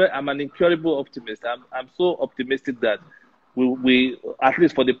 I'm an incurable optimist. I'm so optimistic that we at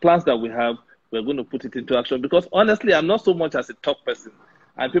least for the plans that we have, we're going to put it into action. Because honestly, I'm not so much as a talk person.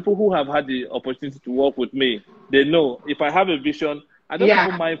 And people who have had the opportunity to work with me, they know if I have a vision, I don't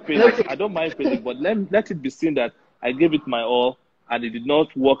even Yeah. mind failing. Okay. I don't mind failing, but let it be seen that I gave it my all and it did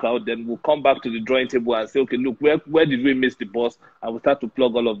not work out. Then we'll come back to the drawing table and say, okay, look, where did we miss the bus? And we'll start to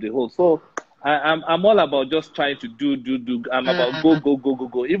plug all of the holes. So I'm all about just trying to do. I'm about go, Mm-hmm. go, go, go,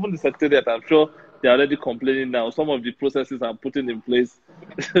 go. Even the secretariat, I'm sure they're already complaining now. Some of the processes I'm putting in place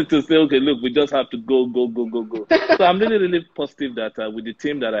to say, okay, look, we just have to go, go, go, go, go. So I'm really, really positive that with the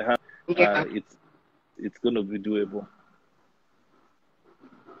team that I have, Yeah. it's going to be doable.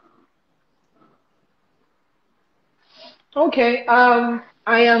 Okay.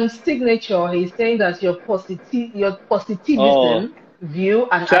 I am signature. He's saying that your Oh, positivism, view,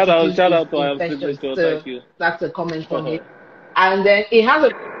 and attitude shout is out to I am infectious. signature. So Thank you. that's a comment from him. And then he has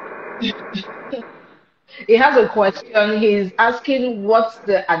a question. He's asking what's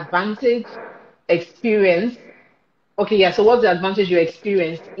the advantage experience. Okay, yeah. So what's the advantage you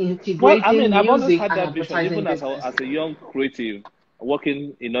experienced Well, I mean, integrating I've always music had and that vision, advertising even business? as a young creative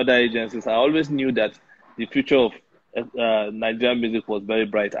working in other agencies. I always knew that the future of Nigerian music was very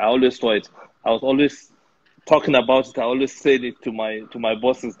bright. I always saw it. I was always talking about it. I always said it to my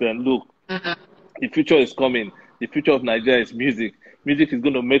bosses. Then look, the future is coming. The future of Nigeria is music. Music is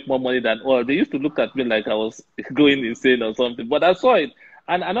going to make more money than oil. They used to look at me like I was going insane or something, but I saw it.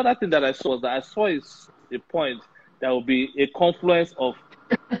 And another thing that I saw was that I saw a point that will be a confluence of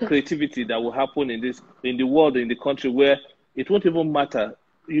creativity that will happen in the world, in the country, where it won't even matter.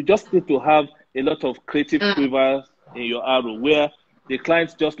 You just need to have a lot of creative quivers in your arrow, where the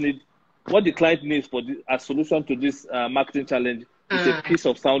clients just need what the client needs for a solution to this marketing challenge is a Mm, piece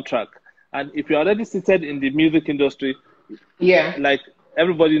of soundtrack. And if you're already seated in the music industry, yeah. like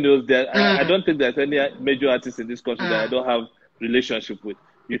everybody knows that I Mm, don't think there's any major artist in this country that I mm, don't have relationship with.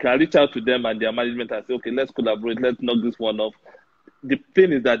 You can reach out to them and their management and say, let's collaborate, let's knock this one off. The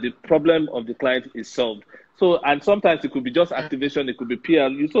thing is that the problem of the client is solved. So, and sometimes it could be just activation, it could be PR.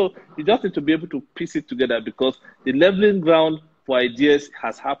 So you just need to be able to piece it together because the leveling ground for ideas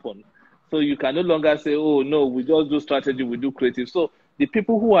has happened. So you can no longer say, oh, no, we just do strategy, we do creative. So the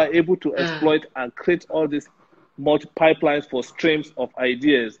people who are able to exploit and create all these pipelines for streams of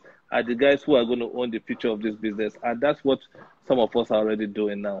ideas are the guys who are going to own the future of this business. And that's what some of us are already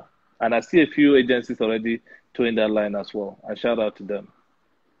doing now. And I see a few agencies already towing that line as well. And shout out to them.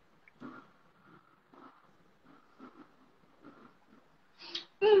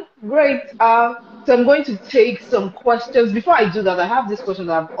 Great. So I'm going to take some questions. Before I do that, I have this question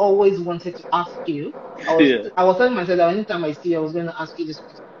that I've always wanted to ask you. I was telling myself that anytime I see you, I was going to ask you this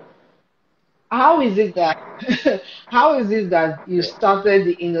question. How is it that you started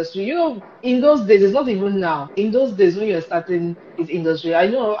the industry? You know, in those days, it's not even now. In those days when you're starting this industry, I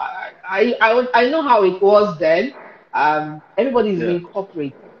know I know how it was then. Everybody is being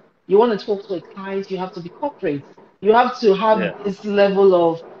corporate. You want to talk to a client, you have to be corporate. You have to have this level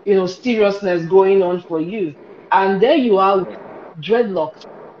of, you know, seriousness going on for you. And there you are with dreadlocks.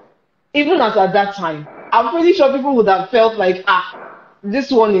 Even at that time, I'm pretty sure people would have felt like,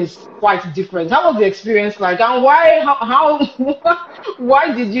 this one is quite different. How was the experience like? And why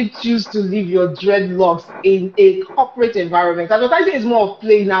did you choose to leave your dreadlocks in a corporate environment? Advertising is more of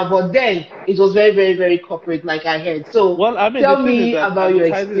play now, but then it was very, very, very corporate, like I heard. So well, I mean, tell me about your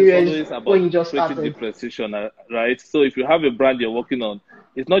experience when you just started. Differentiation, right? So if you have a brand you're working on,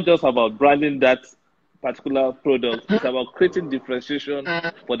 it's not just about branding that particular product, it's about creating differentiation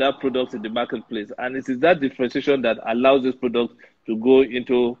for that product in the marketplace. And it is that differentiation that allows this product to go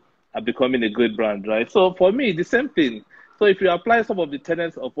into becoming a great brand, right? So for me, the same thing. So if you apply some of the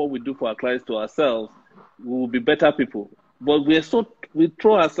tenets of what we do for our clients to ourselves, we will be better people. But we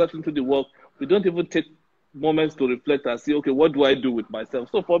throw ourselves into the work. We don't even take moments to reflect and see, okay, what do I do with myself?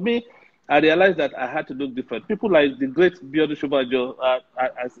 So for me, I realized that I had to look different. People like the great Biodun Shobajo,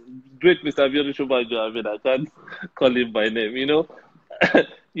 great Mr. Biodun Shobajo, I mean, I can't call him by name, you know.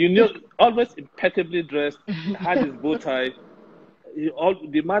 Always impeccably dressed, had his bow tie.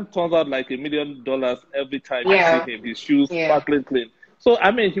 The man turns out like $1 million every time you see him. His shoes sparkling clean. So,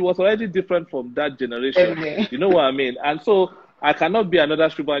 I mean, he was already different from that generation. You know what I mean? And so, I cannot be another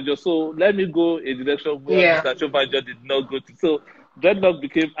Shobajo. So, let me go a direction where Mr. Shobajo did not go to. So, dreadlock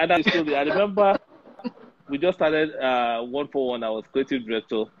became another story. I remember we just started 141. I was creative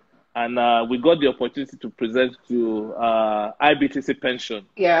director, and we got the opportunity to present to IBTC Pension.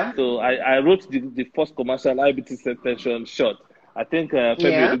 Yeah. So I wrote the first commercial IBTC Pension shot. I think Femi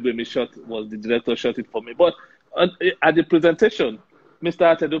Olugbemi shot was the director shot it for me. But at the presentation,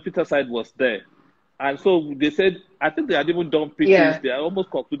 Mr. Atedo Peterside was there. And so they said, I think they had even done pitches. They had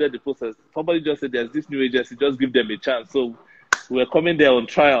almost concluded the process. Somebody just said, there's this new agency, just give them a chance. So we were coming there on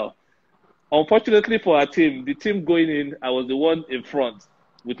trial. Unfortunately for our team, the team going in, I was the one in front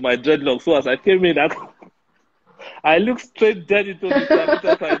with my dreadlocks. So as I came in, I looked straight dead into Mr.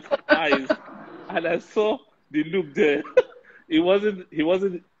 Peterside's eyes, and I saw the look there. He wasn't.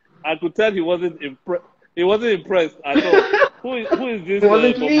 I could tell he wasn't impressed. He wasn't impressed at all. Who is this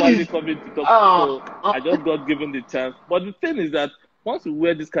Bombali coming to talk to? So I just got given the chance. But the thing is that once you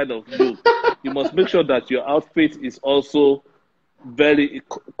wear this kind of look, you must make sure that your outfit is also very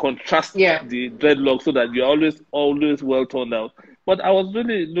contrast the dreadlock so that you're always well turned out. But I was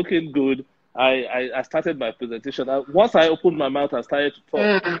really looking good. I started my presentation. Once I opened my mouth and started to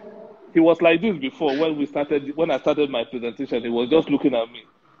talk, he was like this before when I started my presentation. He was just looking at me.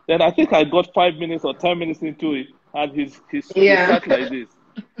 Then I think I got 5 minutes or 10 minutes into it, and he sat like this.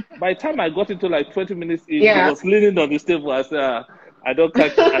 By the time I got into like 20 minutes in, he was leaning on the table. I said, I don't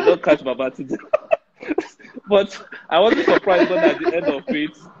catch Baba today. But I wasn't surprised when at the end of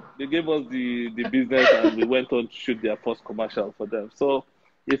it, they gave us the business and we went on to shoot their first commercial for them. So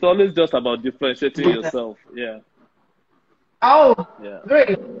it's always just about differentiating yourself. Yeah. Oh,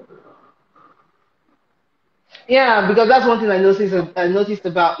 great. Yeah, because that's one thing I noticed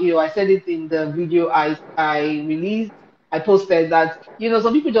about you. I said it in the video I released. I posted that,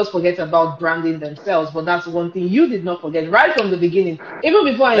 some people just forget about branding themselves, but that's one thing you did not forget right from the beginning. Even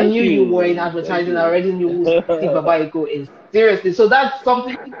before I knew you were in advertising, I already knew who Steve Babaeko is. Seriously. So that's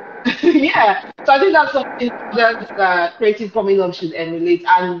something, yeah. So I think that's something that creative coming up should emulate.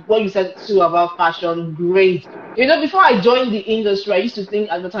 And what you said too about fashion, great. Before I joined the industry, I used to think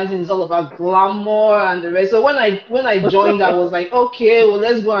advertising is all about glamour and the rest. So when I joined, I was like, okay, well,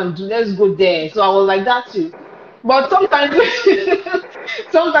 let's go there. So I was like that too. But sometimes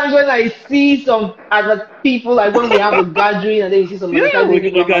when I see some other people, like when we have a gathering and then you see some we can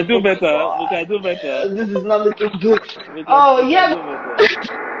do better. We can do better. This is not looking good.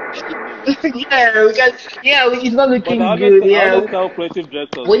 Yeah, we can. Yeah, it's not But looking good. I Yeah, always tell creative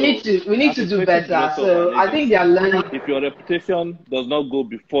directors, we need as to a do creative better. director of So an I think they are agency, learning. if your reputation does not go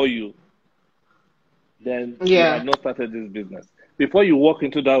before you, then you Yeah. have not started this business. Before you walk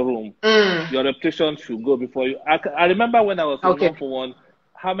into that room, Mm, your reputation should go before you. I remember when I was in okay. One for One,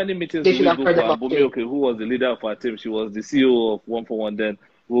 how many meetings They do should we have go heard for? about And Bumi, you. okay, who was the leader of our team? She was the CEO of One for One then.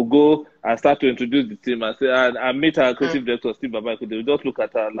 We'll go and start to introduce the team and say, and meet our creative director, Steve Babaeko. They will just look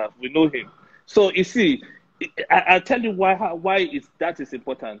at her and laugh. We know him. So you see, I'll tell you why that is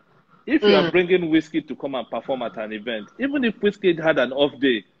important. If you are Mm, bringing Whiskey to come and perform at an event, even if Whiskey had an off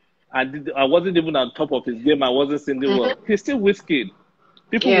day and I wasn't even on top of his game, I wasn't singing well, mm-hmm. he's still Whiskey.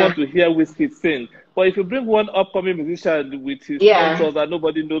 People Yeah. want to hear Whiskey sing. But if you bring one upcoming musician with his Yeah. sponsors and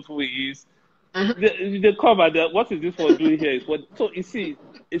nobody knows who he is, Mm-hmm. they come and what is this for doing here? So you see,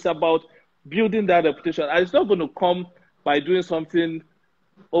 it's about building that reputation. And it's not going to come by doing something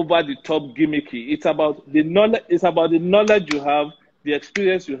over the top gimmicky. It's about the knowledge. It's about the knowledge you have, the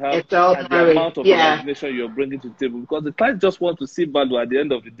experience you have, and the Extraordinary. amount of Yeah. imagination you're bringing to the table. Because the clients just want to see value at the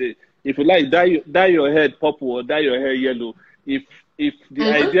end of the day. If you like dye your head purple or dye your hair yellow, if the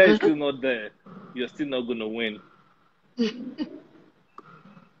idea Mm-hmm. is Mm-hmm. still not there, you're still not going to win.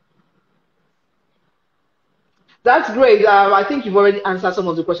 That's great. I think you've already answered some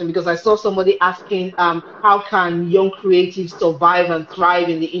of the questions because I saw somebody asking, how can young creatives survive and thrive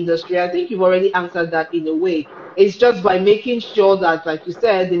in the industry? I think you've already answered that in a way. It's just by making sure that, like you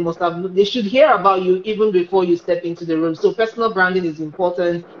said, they should hear about you even before you step into the room. So personal branding is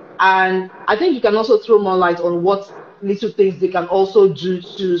important. And I think you can also throw more light on what little things they can also do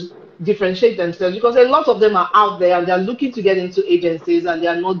to differentiate themselves because a lot of them are out there and they're looking to get into agencies and they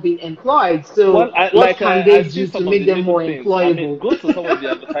are not being employed. Well, So what can I they see do to some of make the them little more things. I mean, employable? go to some of the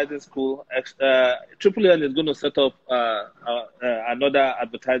advertising school. Triple N is going to set up another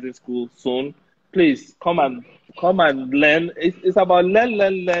advertising school soon. Please come and learn. It's about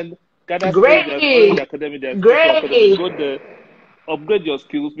learn. Gather skills. There's Orange Great, Academy. There's Triple Academy. great. Go there, upgrade your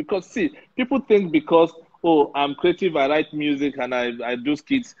skills because see, people think because I'm creative, I write music and I do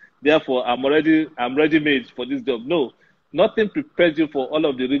skits, therefore I'm ready made for this job. No, nothing prepares you for all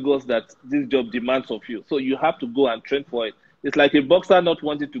of the rigors that this job demands of you. So you have to go and train for it. It's like a boxer not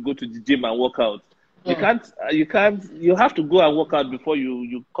wanting to go to the gym and work out. Mm, You have to go and work out before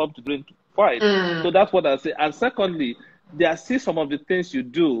you come to train to fight. So mm, that's what I say. And secondly, there are still some of the things you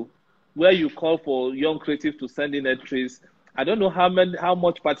do where you call for young creatives to send in entries. I don't know how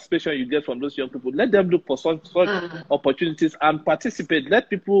much participation you get from those young people. Let them look for such mm. opportunities and participate. Let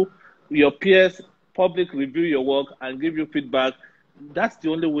people, your peers, public review your work and give you feedback. That's the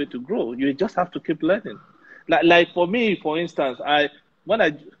only way to grow. You just have to keep learning. Like for me, for instance, when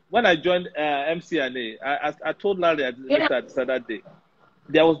I when I joined MCNA, I told Larry Yeah. later that day,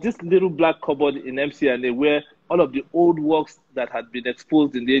 there was this little black cupboard in MCNA where all of the old works that had been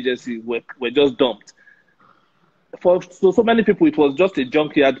exposed in the agency were just dumped. For so many people, it was just a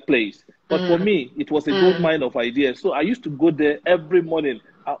junkyard place. But for Mm, me, it was a gold mm, mine of ideas. So I used to go there every morning.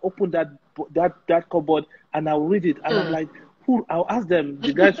 I open that cupboard and I'll read it. And I'm mm. like, I'll ask them,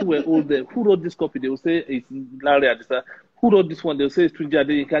 the guys who were old there, who wrote this copy? They will say it's Larry Adisa. Who wrote this one? They'll say it's Tunji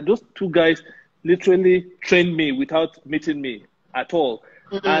Adeyinka. Those two guys literally trained me without meeting me at all.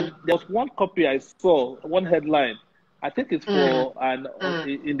 And Mm, there was one copy I saw, one headline. I think it's mm, for an mm.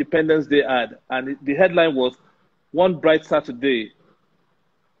 Independence Day ad. And the headline was One Bright Saturday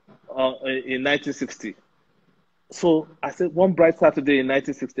in 1960. So I said, One Bright Saturday in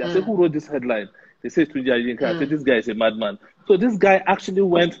 1960. I said, Mm, who wrote this headline? They said, Tunji Adeyinka. I said, mm. this guy is a madman. So this guy actually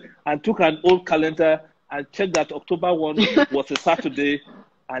went and took an old calendar and checked that October 1 was a Saturday.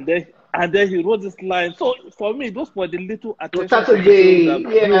 And then he wrote this line. So for me, those were the little attention to details Saturday, that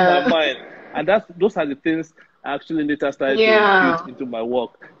blew my yeah, mind. And those are the things I actually later started to yeah. infuse into my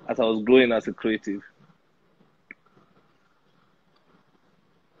work as I was growing as a creative.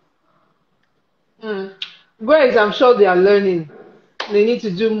 Mm. Great, I'm sure they are learning. They need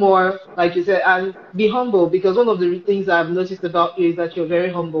to do more, like you said, and be humble because one of the things I've noticed about you is that you're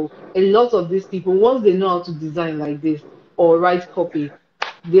very humble. A lot of these people, once they know how to design like this or write copy,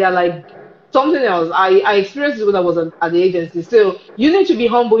 they are like something else. I experienced it when I was at the agency. So you need to be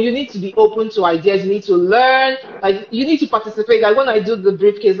humble. You need to be open to ideas. You need to learn. Like you need to participate. Like when I do the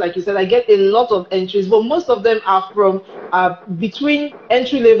briefcase, like you said, I get a lot of entries, but most of them are from between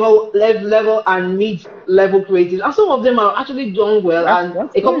entry level and mid level creatives. And some of them are actually done well, and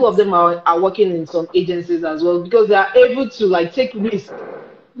That's a couple great. of them are working in some agencies as well because they are able to like take risks.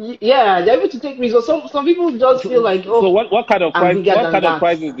 Yeah, they're able to take risks. But some people just feel like, So oh, what kind of I'm prize? bigger What than kind of that.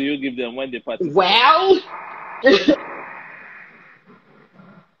 prizes do you give them when they participate? Well,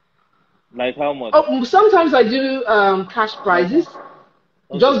 Like how much? Oh, sometimes I do cash prizes.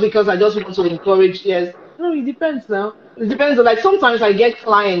 Just Okay. because I just want to encourage. Yes, no, it depends now. It depends. Like sometimes I get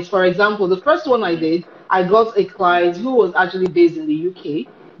clients. For example, the first one I did, I got a client who was actually based in the UK,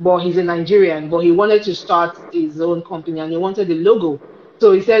 but he's a Nigerian, but he wanted to start his own company and he wanted a logo.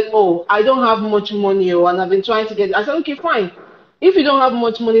 So he said, "Oh, I don't have much money, oh, and I've been trying to get." I said, "Okay, fine. If you don't have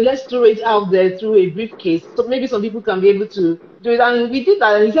much money, let's throw it out there through a briefcase. So maybe some people can be able to do it." And we did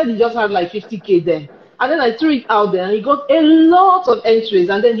that. And he said he just had like 50K then. And then I threw it out there and he got a lot of entries.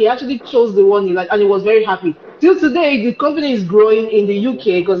 And then he actually chose the one he liked and he was very happy. Till today, the company is growing in the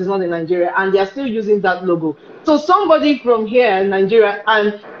UK because it's not in Nigeria and they are still using that logo. So somebody from here in Nigeria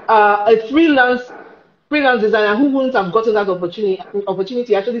and a freelance designer who wouldn't have gotten that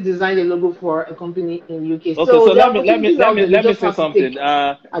opportunity actually designed a logo for a company in UK. Okay, So so the opportunities out there, you let me just say have to something. take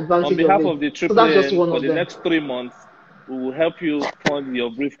On advantage of behalf it. of the So that's just AAA one for of the them. next 3 months, we will help you fund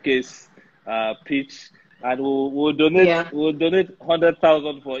your briefcase pitch, and Yeah. we'll donate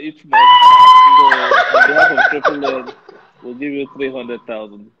 100,000 for each month. So on behalf of AAA, we'll give you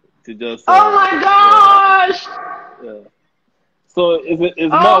 300,000 to just Oh my yeah, gosh! yeah. So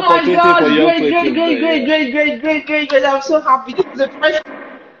it's more Oh my opportunity for gosh! young Great, great, creatives great, there. great, Yeah. great, great, great, great, great. I'm so happy. This is the first.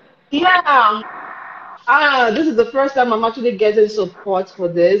 Yeah. This is the first time I'm actually getting support for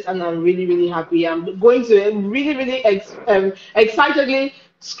this, and I'm really, really happy. I'm going to really, really excitedly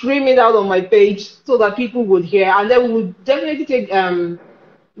scream it out on my page so that people would hear, and then we'll definitely take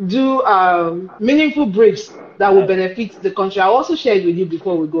do meaningful briefs that will Ah, benefit the country. I'll also share it with you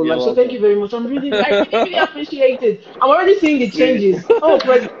before we go you're live. So thank you welcome. very much. I really, really appreciate it. I'm already seeing the See, changes. Oh,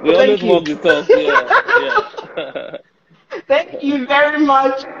 President, we always thank work you. the talk. Yeah, yeah. Thank you very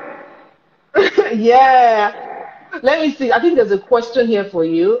much. Yeah. Let me see. I think there's a question here for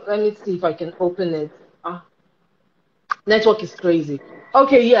you. Let me see if I can open it. Ah, network is crazy.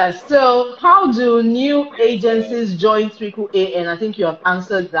 Okay, yes. So, how do new agencies join Triple A? And I think you have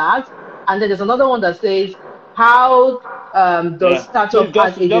answered that. And then there's another one that says, how does Yeah, please startup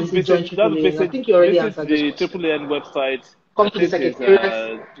ad agency join Triple just A? And I visit think you already answered this the question. AAAN website. Come I to the think it's secretariat.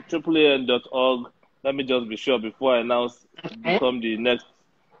 AAAN.org. Let me just be sure before I announce Okay. become the next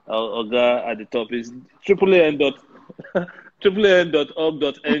Oga at the top. Is AAAN dot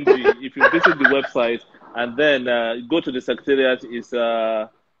AAAN.org.ng. If you visit the website and then go to the secretariat, is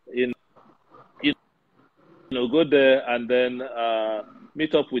in you go there and then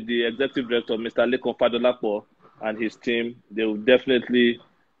meet up with the executive director, Mr. Lekon Fadolapo, and his team. They will definitely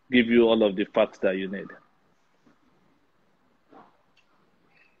give you all of the facts that you need.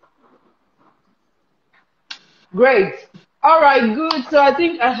 Great. All right, good. So I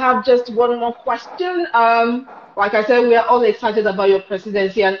think I have just one more question. Like I said, we are all excited about your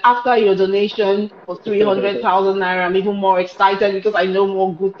presidency, and after your donation for 300,000 naira, I'm even more excited because I know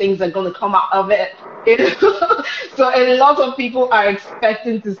more good things are going to come out of it. You know? So a lot of people are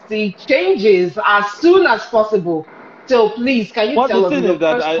expecting to see changes as soon as possible. So please, can you But the tell us in thing is your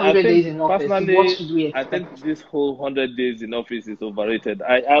that first I 100 think days in office, what personally, should we I think expect? this whole 100 days in office is overrated.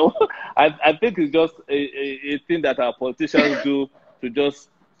 I think it's just a thing that our politicians do to just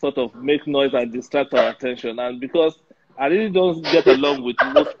sort of make noise and distract our attention. And because I really don't get along with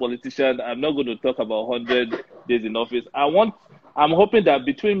most politicians, I'm not going to talk about 100 days in office. I'm hoping that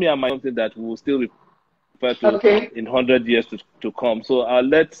between me and my something that we will still refer to Okay. in 100 years to come. So I'll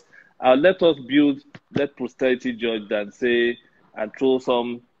let us build, let posterity judge and say and throw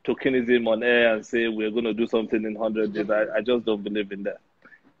some tokenism on air and say we're going to do something in 100 days. I just don't believe in that.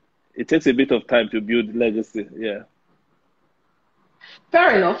 It takes a bit of time to build legacy. Yeah.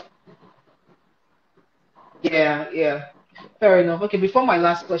 Fair enough. Yeah, yeah. Fair enough. Okay, before my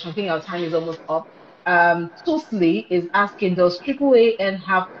last question, I think our time is almost up. Tosley is asking, does AAAN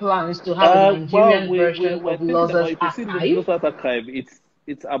have plans to have a Well, Nigerian version we're of thinking about, Losers if you see the Archive? Lotus Archive,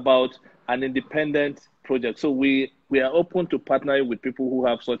 it's about an independent project. So we are open to partnering with people who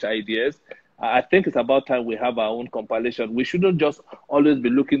have such ideas. I think it's about time we have our own compilation. We shouldn't just always be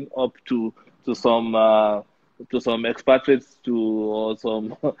looking up to some expatriates or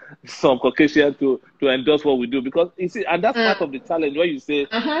some some Caucasian to endorse what we do, because you see, and that's part Mm, of the challenge when you say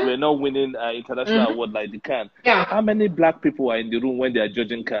mm-hmm, we're not winning international mm-hmm. award like the Can. Yeah. How many black people are in the room when they are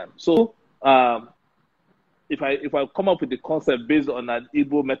judging Can? So um, if I come up with the concept based on an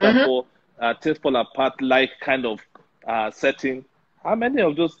Igbo Mm-hmm, metaphor, things fall apart like kind of setting, how many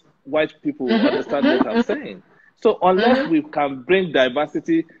of those white people mm-hmm, understand what I'm mm-hmm, saying? So unless mm-hmm. we can bring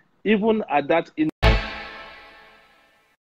diversity even at that